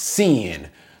not sin.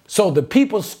 So the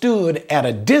people stood at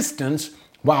a distance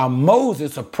while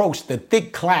Moses approached the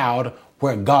thick cloud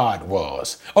where God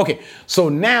was. Okay, so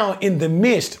now in the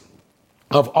midst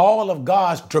of all of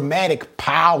God's dramatic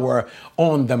power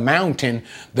on the mountain,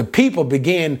 the people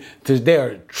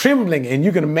they're trembling, and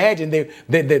you can imagine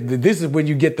this is when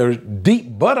you get the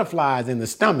deep butterflies in the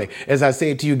stomach, as I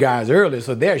said to you guys earlier.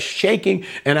 So they're shaking,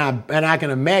 and I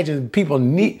can imagine people's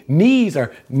knees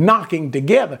are knocking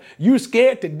together. You're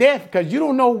scared to death because you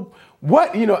don't know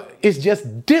what, it's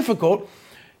just difficult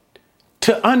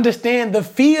to understand the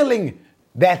feeling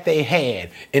that they had.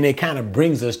 And it kind of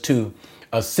brings us to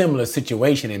a similar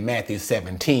situation in Matthew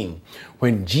 17,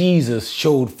 when Jesus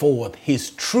showed forth his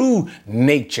true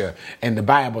nature. And the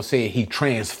Bible said he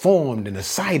transformed in the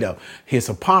sight of his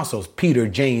apostles, Peter,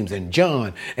 James, and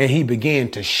John. And he began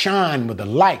to shine with a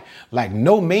light like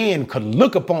no man could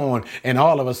look upon. And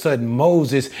all of a sudden,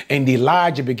 Moses and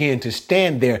Elijah began to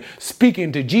stand there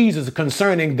speaking to Jesus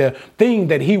concerning the thing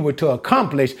that he were to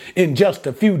accomplish in just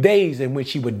a few days in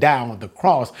which he would die on the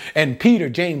cross. And Peter,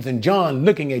 James, and John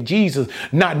looking at Jesus,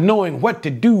 not knowing what to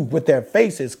do, with their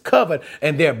faces covered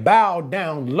and they're bowed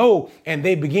down low. And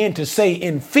they begin to say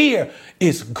in fear,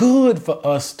 it's good for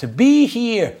us to be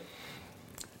here.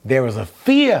 There was a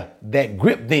fear that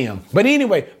gripped them. But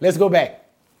anyway, let's go back.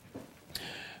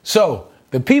 So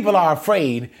the people are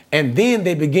afraid, and then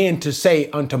they begin to say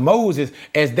unto Moses,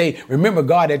 as they remember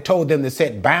God had told them to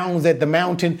set bounds at the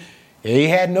mountain. He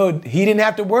didn't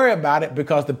have to worry about it,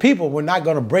 because the people were not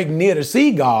going to break near to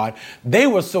see God. They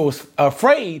were so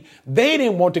afraid, they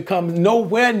didn't want to come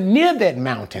nowhere near that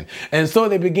mountain. And so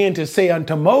they began to say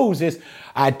unto Moses,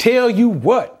 I tell you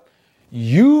what,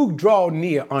 you draw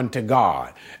near unto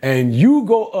God and you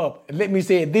go up, let me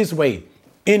say it this way,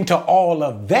 into all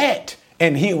of that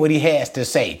and hear what he has to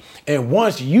say. And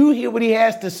once you hear what he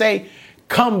has to say,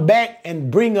 come back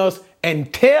and bring us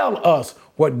and tell us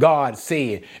what God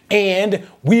said, and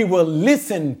we will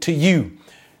listen to you.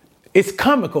 It's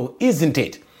comical, isn't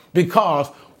it? Because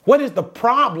what is the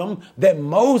problem that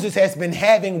Moses has been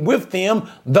having with them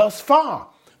thus far?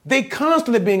 They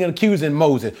constantly being accusing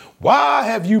Moses. Why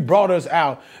have you brought us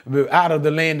out of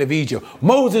the land of Egypt?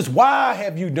 Moses, why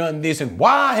have you done this? And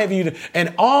why have you?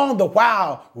 And all the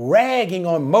while ragging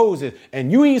on Moses.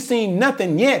 And you ain't seen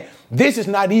nothing yet. This is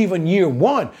not even year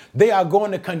one. They are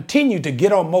going to continue to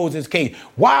get on Moses' case.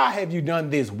 Why have you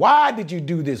done this? Why did you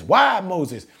do this? Why,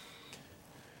 Moses?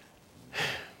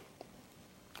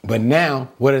 But now,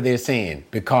 what are they saying?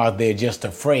 Because they're just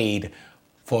afraid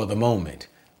for the moment.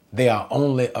 They are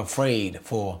only afraid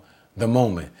for the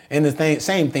moment. And the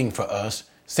same thing for us.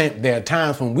 There are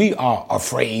times when we are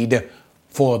afraid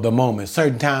for the moment.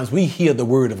 Certain times we hear the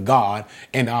word of God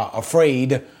and are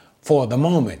afraid for the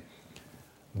moment.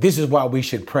 This is why we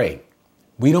should pray.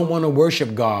 We don't want to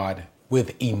worship God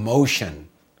with emotion.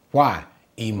 Why?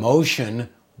 Emotion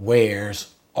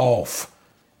wears off.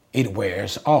 It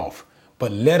wears off.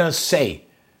 But let us say,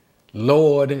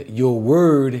 Lord, your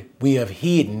word we have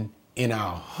hidden in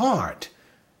our heart.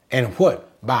 And what?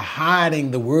 By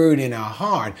hiding the word in our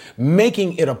heart,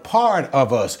 making it a part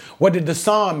of us. What did the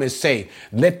psalmist say?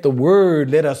 Let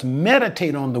us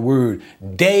meditate on the word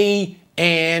day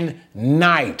and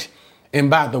night. And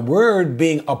by the word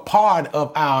being a part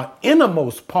of our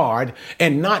innermost part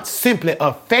and not simply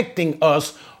affecting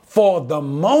us for the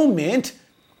moment,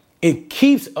 it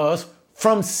keeps us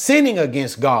from sinning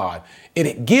against God.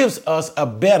 It gives us a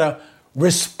better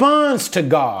response to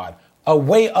God, a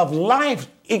way of life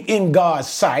in God's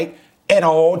sight at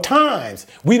all times.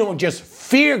 We don't just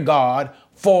fear God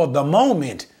for the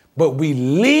moment, but we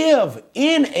live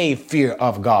in a fear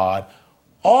of God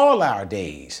all our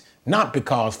days, not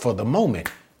because for the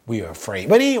moment we are afraid.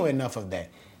 But anyway, enough of that.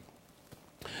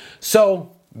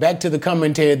 So back to the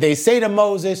commentary, they say to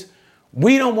Moses,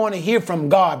 we don't want to hear from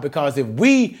God because if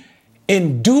we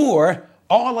endure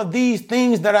all of these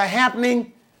things that are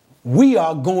happening, we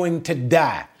are going to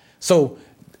die. So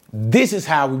this is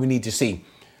how we need to see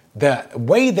the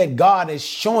way that God is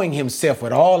showing himself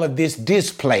with all of this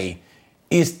display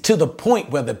is to the point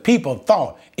where the people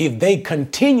thought if they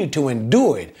continue to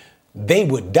endure it, they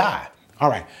would die. All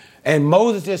right. And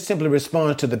Moses just simply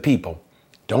responds to the people.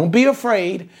 Don't be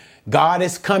afraid. God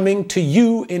is coming to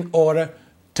you in order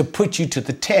to put you to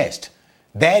the test.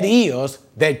 That is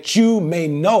that you may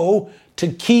know to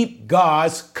keep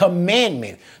God's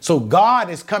commandment. So God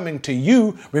is coming to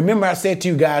you. Remember, I said to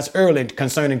you guys earlier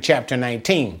concerning chapter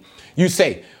 19, you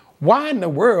say, why in the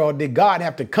world did God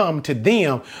have to come to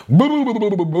them?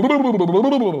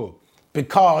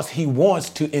 Because he wants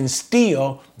to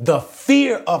instill the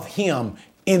fear of him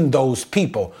in those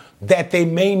people, that they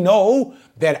may know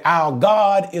that our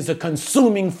God is a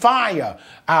consuming fire.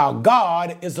 Our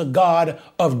God is a God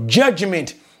of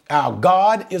judgment. Our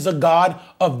God is a God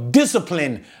of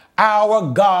discipline.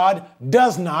 Our God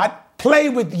does not play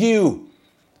with you.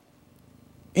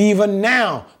 Even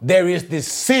now, there is this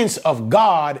sense of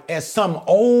God as some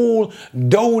old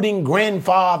doting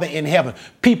grandfather in heaven.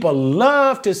 People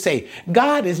love to say,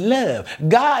 God is love.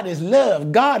 God is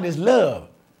love. God is love.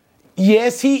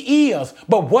 Yes, he is.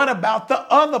 But what about the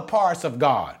other parts of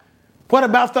God? What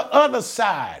about the other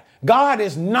side? God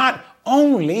is not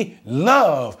only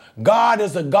love. God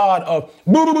is a God of,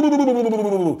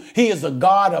 he is a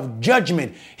God of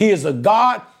judgment. He is a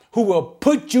God who will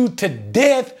put you to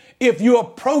death if you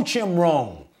approach him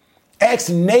wrong. Ask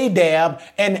Nadab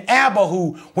and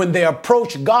Abihu when they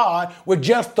approached God with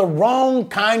just the wrong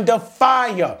kind of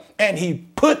fire, and he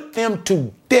put them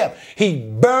to death. He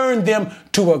burned them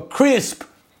to a crisp.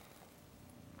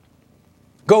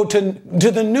 Go to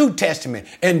the New Testament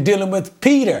and dealing with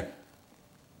Peter.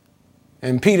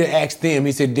 And Peter asked them,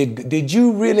 he said, did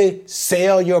you really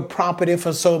sell your property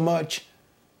for so much?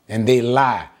 And they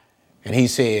lie. And he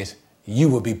says, you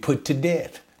will be put to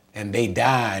death. And they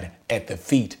died at the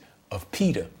feet of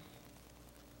Peter.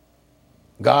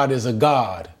 God is a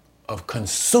God of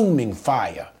consuming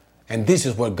fire. And this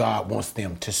is what God wants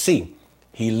them to see.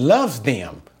 He loves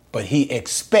them, but he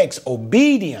expects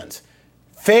obedience.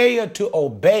 Failure to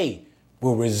obey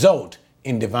will result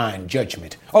in divine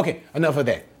judgment. Okay, enough of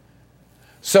that.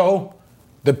 So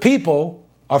the people,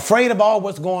 afraid of all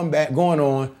what's going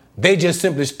on, they just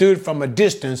simply stood from a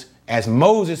distance as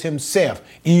Moses himself,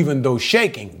 even though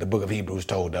shaking, the book of Hebrews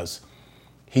told us,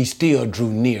 he still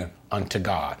drew near unto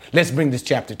God. Let's bring this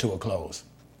chapter to a close.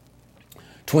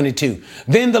 22.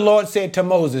 Then the Lord said to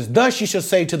Moses, thus you shall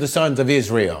say to the sons of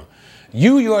Israel,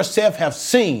 you yourself have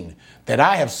seen that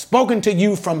I have spoken to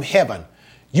you from heaven.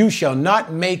 You shall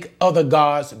not make other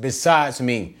gods besides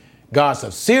me. Gods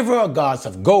of silver or gods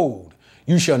of gold,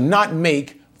 you shall not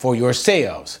make for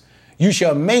yourselves. You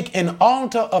shall make an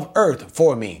altar of earth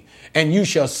for me, and you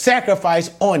shall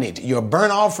sacrifice on it your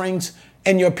burnt offerings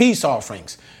and your peace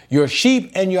offerings, your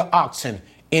sheep and your oxen,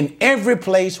 in every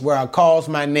place where I cause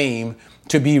my name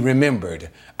to be remembered.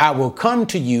 I will come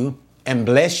to you and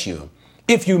bless you.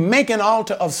 If you make an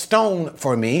altar of stone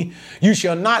for me, you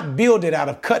shall not build it out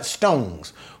of cut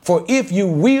stones. For if you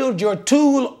wield your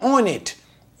tool on it,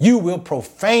 you will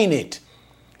profane it.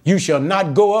 You shall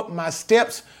not go up my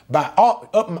steps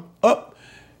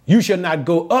You shall not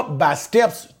go up by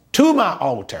steps to my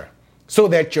altar, so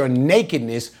that your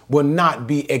nakedness will not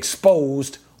be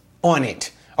exposed on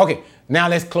it. Okay, now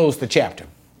let's close the chapter.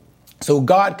 So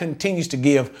God continues to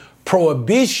give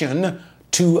prohibition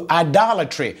to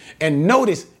idolatry. And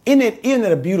notice, isn't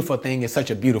it a beautiful thing? It's such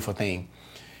a beautiful thing.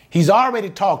 He's already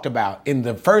talked about in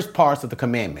the first parts of the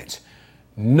commandments,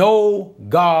 no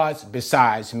gods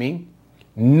besides me,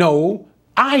 no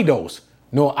idols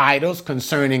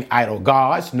concerning idol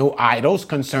gods, no idols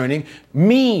concerning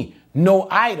me, no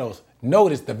idols.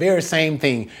 Notice the very same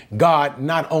thing God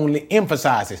not only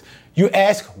emphasizes. You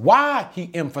ask why he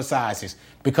emphasizes,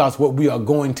 because what we are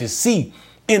going to see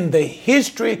in the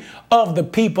history of the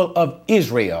people of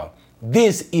Israel,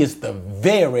 this is the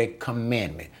very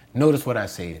commandment. Notice what I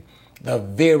said, the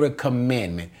very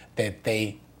commandment that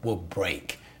they will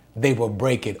break. They will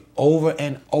break it over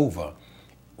and over.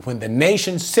 When the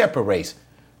nation separates,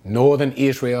 northern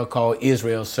Israel called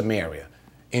Israel Samaria,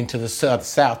 into the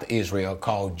south Israel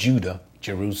called Judah,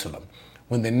 Jerusalem.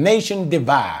 When the nation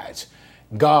divides,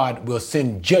 God will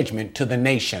send judgment to the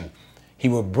nation. He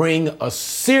will bring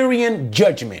Assyrian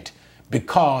judgment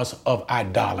because of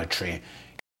idolatry.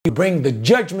 He will bring the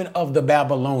judgment of the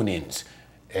Babylonians.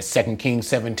 That's 2 Kings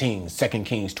 17, 2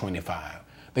 Kings 25.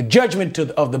 The judgment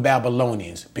of the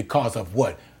Babylonians because of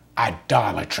what?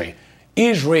 Idolatry.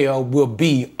 Israel will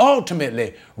be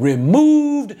ultimately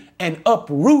removed and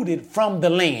uprooted from the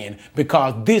land,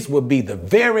 because this will be the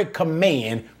very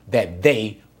command that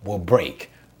they will break.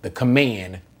 The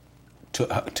command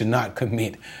to not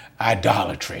commit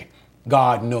idolatry.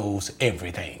 God knows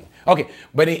everything. Okay,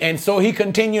 and so he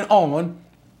continued on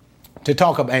to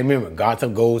talk about, and remember, God's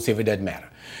of gold, silver, it doesn't matter.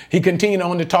 He continued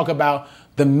on to talk about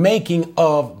the making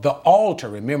of the altar.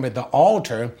 Remember, the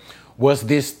altar was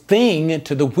this thing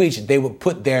to the which they would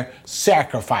put their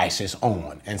sacrifices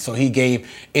on. And so he gave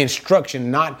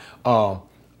instruction, not a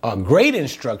great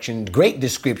instruction, great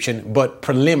description, but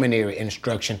preliminary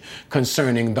instruction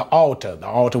concerning the altar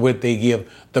where they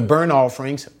give the burnt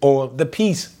offerings or the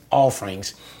peace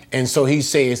offerings. And so he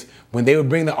says, when they would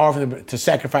bring the offering to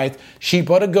sacrifice sheep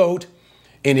or the goat,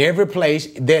 in every place,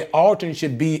 that altar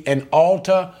should be an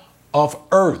altar of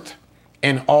earth,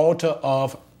 an altar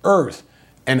of earth,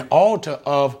 an altar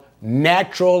of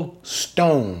natural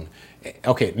stone.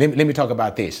 Okay, let me talk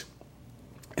about this.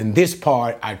 And this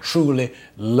part I truly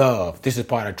love. This is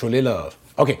part I truly love.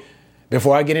 Okay,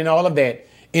 before I get into all of that,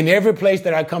 in every place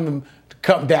that I come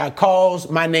that I cause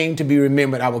my name to be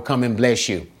remembered, I will come and bless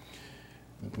you.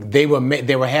 They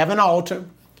will have an altar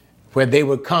where they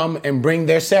would come and bring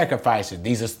their sacrifices.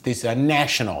 These are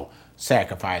national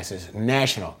sacrifices,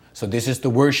 national. So this is the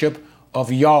worship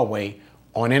of Yahweh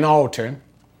on an altar.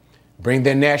 Bring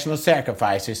their national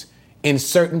sacrifices in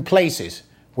certain places,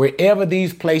 wherever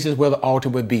these places where the altar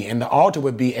would be. And the altar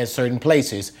would be at certain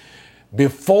places.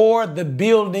 Before the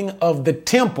building of the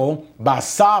temple by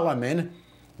Solomon,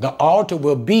 the altar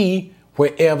will be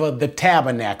wherever the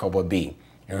tabernacle will be.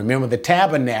 And remember, the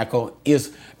tabernacle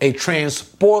is a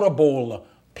transportable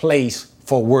place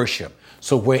for worship.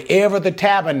 So wherever the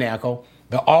tabernacle,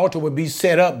 the altar would be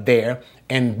set up there,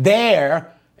 and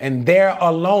there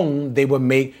alone, they would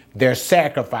make their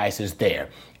sacrifices there.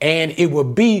 And it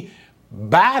would be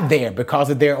by there, because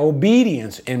of their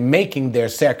obedience in making their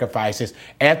sacrifices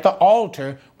at the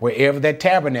altar, wherever that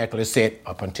tabernacle is set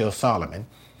up until Solomon,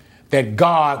 that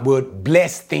God would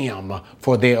bless them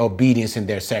for their obedience and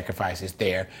their sacrifices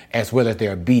there, as well as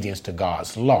their obedience to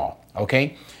God's law.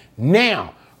 Okay.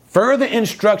 Now, further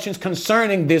instructions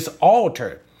concerning this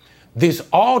altar. This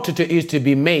altar is to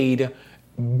be made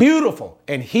beautiful.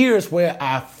 And here's where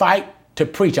I fight to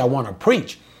preach. I want to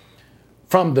preach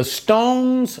from the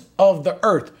stones of the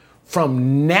earth,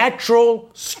 from natural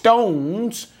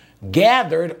stones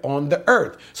gathered on the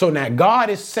earth. So now God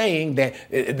is saying that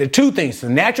the two things, the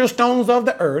natural stones of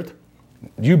the earth,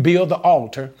 you build the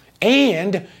altar,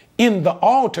 and in the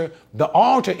altar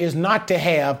is not to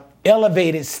have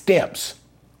elevated steps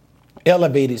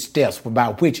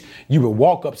by which you will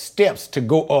walk up steps to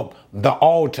go up the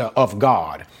altar of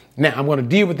God. Now, I'm going to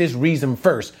deal with this reason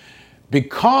first,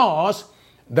 because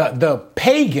the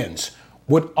pagans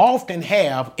would often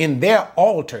have in their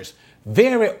altars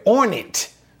very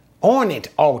ornate ornate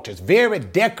altars, very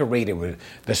decorated.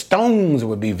 The stones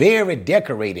would be very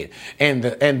decorated, and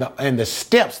the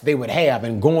steps they would have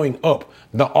in going up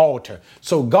the altar.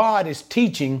 So God is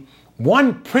teaching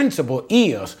one principle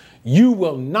is you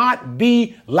will not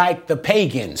be like the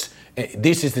pagans.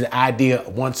 This is the idea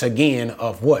once again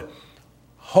of what?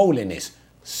 Holiness,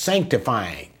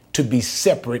 sanctifying, to be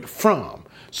separate from.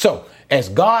 So as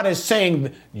God is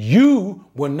saying, you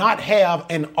will not have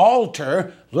an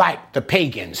altar like the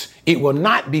pagans. It will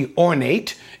not be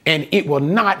ornate and it will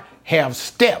not have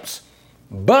steps.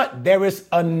 But there is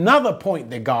another point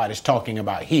that God is talking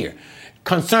about here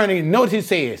concerning, notice he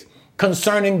says,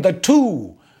 concerning the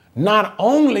tool, not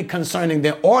only concerning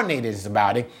the ornateness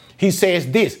about it. He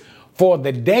says this, for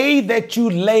the day that you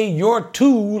lay your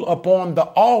tool upon the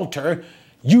altar,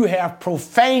 you have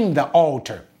profaned the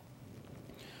altar.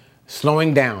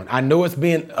 Slowing down. I know it's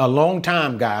been a long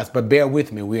time, guys, but bear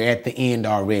with me. We're at the end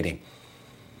already.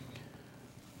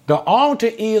 The altar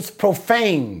is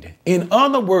profaned. In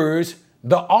other words,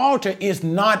 the altar is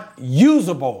not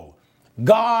usable.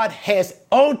 God has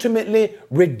ultimately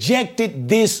rejected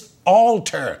this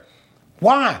altar.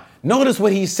 Why? Notice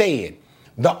what he said.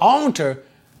 The altar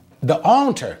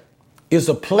is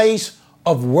a place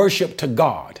of worship to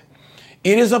God.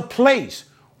 It is a place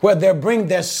where they bring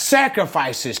their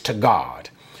sacrifices to God.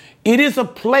 It is a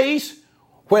place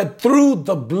where through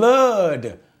the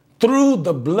blood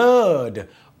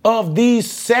of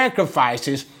these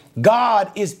sacrifices,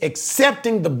 God is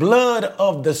accepting the blood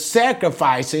of the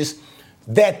sacrifices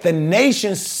that the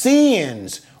nation's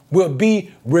sins will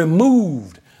be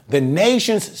removed. The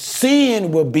nation's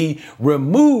sin will be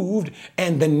removed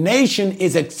and the nation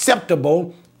is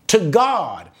acceptable to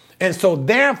God. And so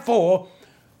therefore,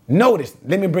 notice,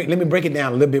 let me break it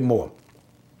down a little bit more.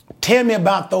 Tell me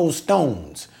about those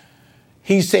stones.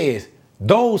 He says,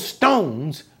 those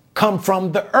stones come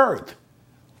from the earth.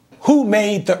 Who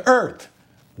made the earth?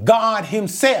 God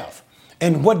himself.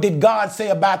 And what did God say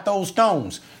about those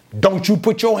stones? Don't you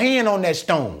put your hand on that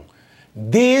stone.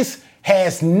 This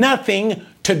has nothing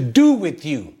to do with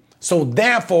you. So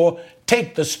therefore,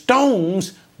 take the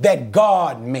stones that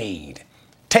God made.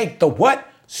 Take the what?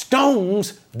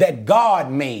 Stones that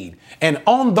God made. And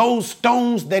on those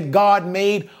stones that God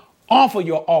made, offer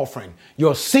your offering,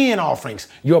 your sin offerings,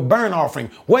 your burnt offering.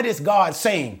 What is God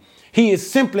saying? He is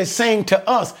simply saying to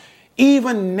us,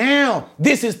 even now,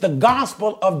 this is the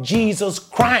gospel of Jesus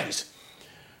Christ.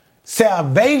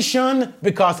 Salvation,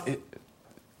 because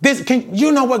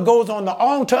you know what goes on the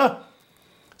altar?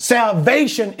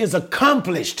 Salvation is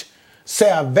accomplished.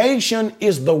 Salvation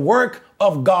is the work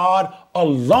of God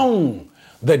alone.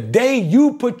 The day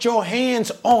you put your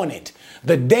hands on it,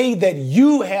 the day that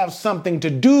you have something to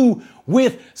do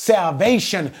with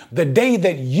salvation, the day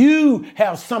that you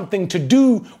have something to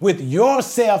do with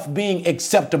yourself being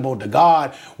acceptable to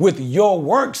God, with your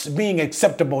works being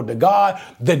acceptable to God,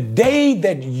 the day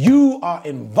that you are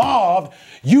involved,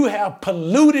 you have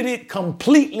polluted it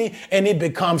completely and it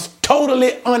becomes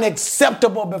totally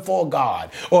unacceptable before God.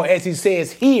 Or as he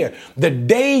says here, the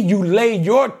day you lay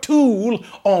your tool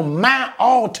on my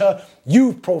altar,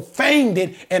 you've profaned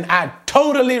it and I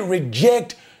totally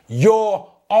reject your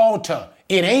altar.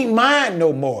 It ain't mine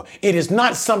no more. It is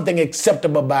not something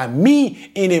acceptable by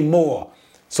me anymore.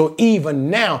 So even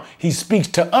now, he speaks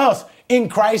to us in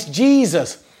Christ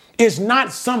Jesus. It's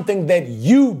not something that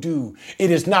you do.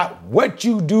 It is not what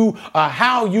you do or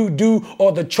how you do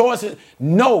or the choices.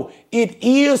 No, it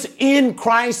is in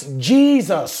Christ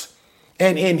Jesus.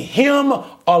 And in him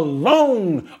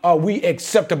alone are we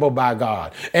acceptable by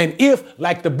God. And if,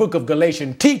 like the book of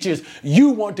Galatians teaches,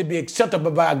 you want to be acceptable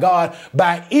by God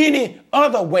by any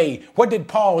other way, what did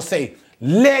Paul say?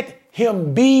 Let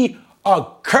him be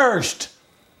accursed.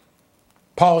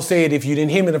 Paul said, if you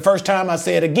didn't hear me the first time, I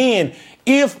say it again.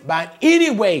 If by any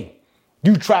way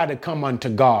you try to come unto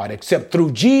God except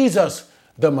through Jesus,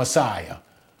 the Messiah,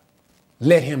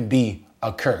 let him be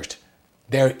accursed.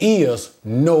 There is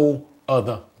no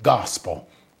other gospel.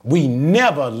 We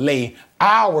never lay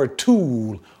our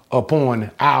tool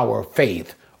upon our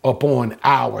faith, upon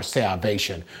our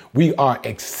salvation. We are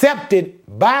accepted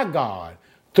by God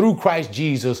through Christ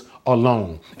Jesus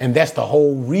alone. And that's the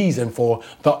whole reason for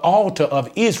the altar of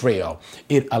Israel.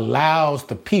 It allows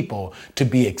the people to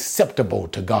be acceptable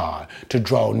to God, to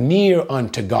draw near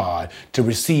unto God, to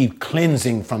receive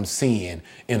cleansing from sin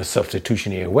in a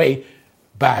substitutionary way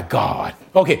by God.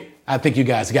 Okay, I think you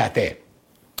guys got that.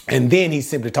 And then he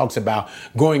simply talks about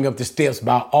going up the steps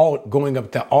going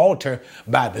up the altar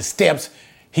by the steps.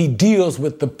 He deals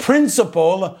with the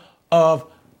principle of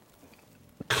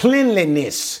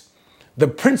cleanliness, the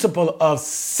principle of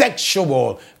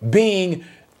sexual being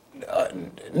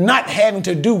not having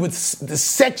to do with the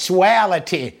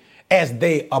sexuality as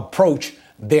they approach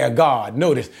their God.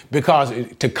 Notice, because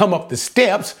to come up the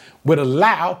steps would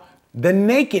allow the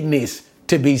nakedness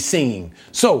to be seen.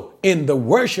 So in the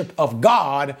worship of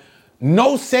God,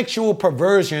 no sexual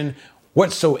perversion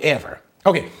whatsoever.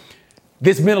 Okay,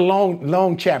 this has been a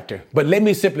long chapter, but let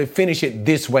me simply finish it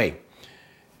this way.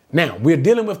 Now, we're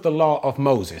dealing with the law of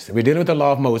Moses. We're dealing with the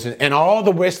law of Moses and all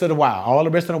the rest of the while. All the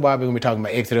rest of the while, we're going to be talking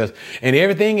about Exodus, and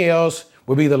everything else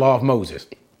will be the law of Moses.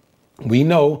 We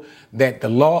know that the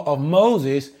law of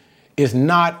Moses is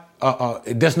not,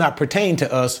 it does not pertain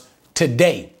to us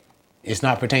today. It's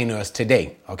not pertaining to us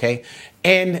today, okay?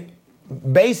 And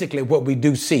basically what we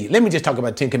do see, let me just talk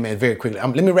about 10 Commandments very quickly.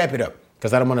 Let me wrap it up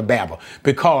because I don't want to babble.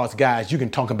 Because, guys, you can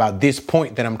talk about this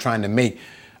point that I'm trying to make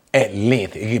at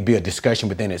length. It could be a discussion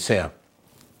within itself.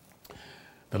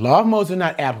 The law of Moses is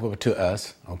not applicable to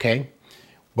us, okay?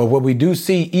 But what we do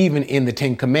see even in the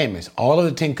 10 Commandments, all of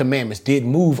the 10 Commandments did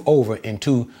move over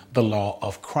into the law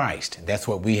of Christ. That's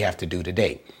what we have to do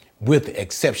today, with the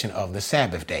exception of the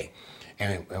Sabbath day.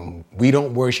 And we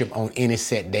don't worship on any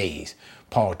set days.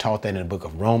 Paul taught that in the book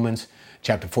of Romans,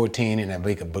 chapter 14, and in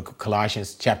the book of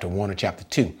Colossians, chapter 1 or chapter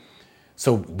 2.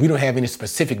 So we don't have any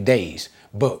specific days,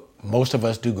 but most of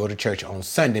us do go to church on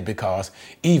Sunday because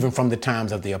even from the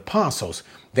times of the apostles,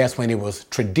 that's when it was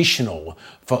traditional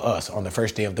for us on the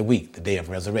first day of the week, the day of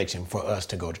resurrection, for us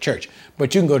to go to church.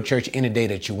 But you can go to church any day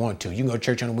that you want to. You can go to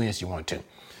church on a Wednesday you want to.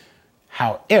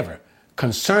 However,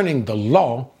 concerning the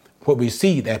law, what we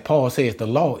see that Paul says the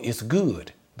law is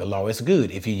good. The law is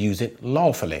good if you use it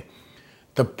lawfully.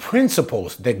 The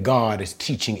principles that God is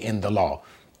teaching in the law,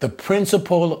 the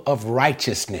principle of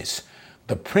righteousness,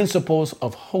 the principles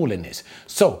of holiness.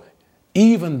 So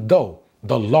even though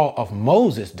the law of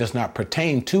Moses does not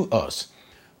pertain to us,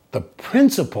 the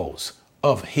principles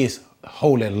of his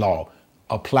holy law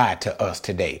apply to us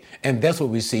today. And that's what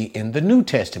we see in the New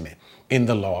Testament, in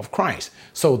the law of Christ.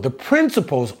 So the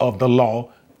principles of the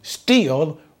law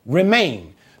still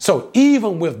remain. So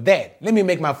even with that, let me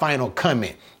make my final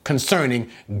comment concerning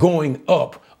going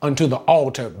up unto the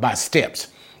altar by steps.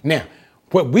 Now,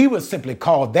 what we would simply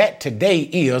call that today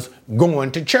is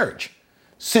going to church.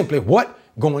 Simply what?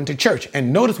 Going to church.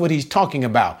 And notice what he's talking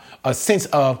about, a sense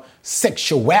of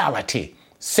sexuality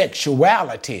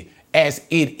as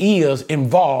it is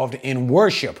involved in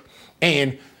worship.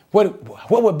 And what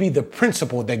would be the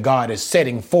principle that God is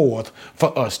setting forth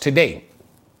for us today?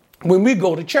 When we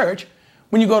go to church,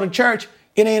 when you go to church,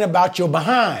 it ain't about your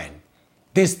behind.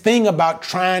 This thing about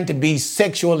trying to be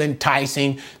sexually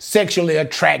enticing, sexually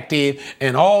attractive,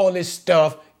 and all this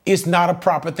stuff is not a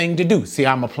proper thing to do. See,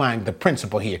 I'm applying the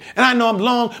principle here. And I know I'm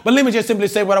long, but let me just simply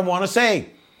say what I want to say.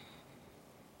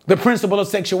 The principle of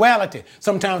sexuality.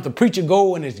 Sometimes the preacher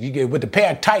go and you get with a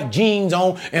pair of tight jeans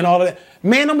on and all of that.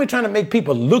 Man, I'm trying to make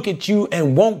people look at you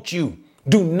and want you.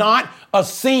 Do not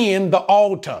ascend the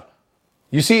altar.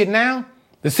 You see it now?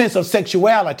 The sense of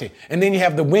sexuality. And then you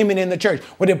have the women in the church.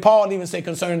 What did Paul even say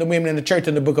concerning the women in the church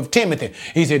in the book of Timothy?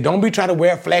 He said, don't be trying to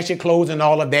wear flashy clothes and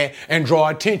all of that and draw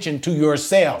attention to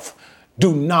yourself.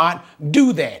 Do not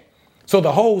do that. So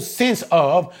the whole sense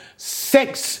of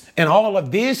sex and all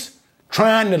of this,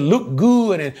 trying to look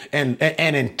good and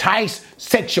entice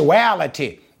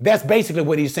sexuality, that's basically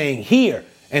what he's saying here.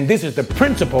 And this is the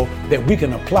principle that we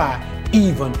can apply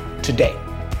even today.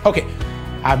 Okay,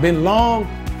 I've been long.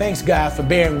 Thanks, guys, for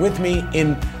bearing with me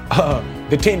in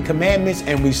the 10 Commandments.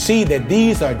 And we see that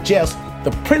these are just the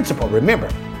principle. Remember,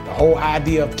 the whole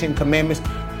idea of 10 Commandments,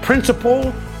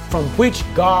 principle from which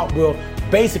God will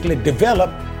basically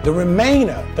develop the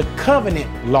remainder, the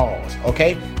covenant laws.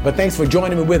 Okay, but thanks for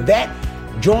joining me with that.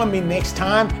 Join me next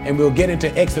time and we'll get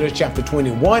into Exodus chapter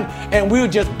 21. And we'll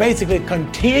just basically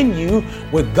continue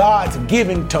with God's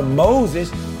giving to Moses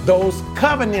those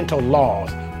covenantal laws.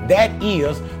 That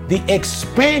is the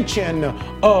expansion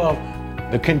of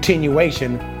the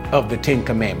continuation of the 10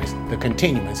 Commandments, the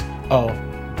continuance of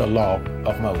the law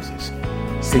of Moses.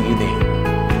 See you then.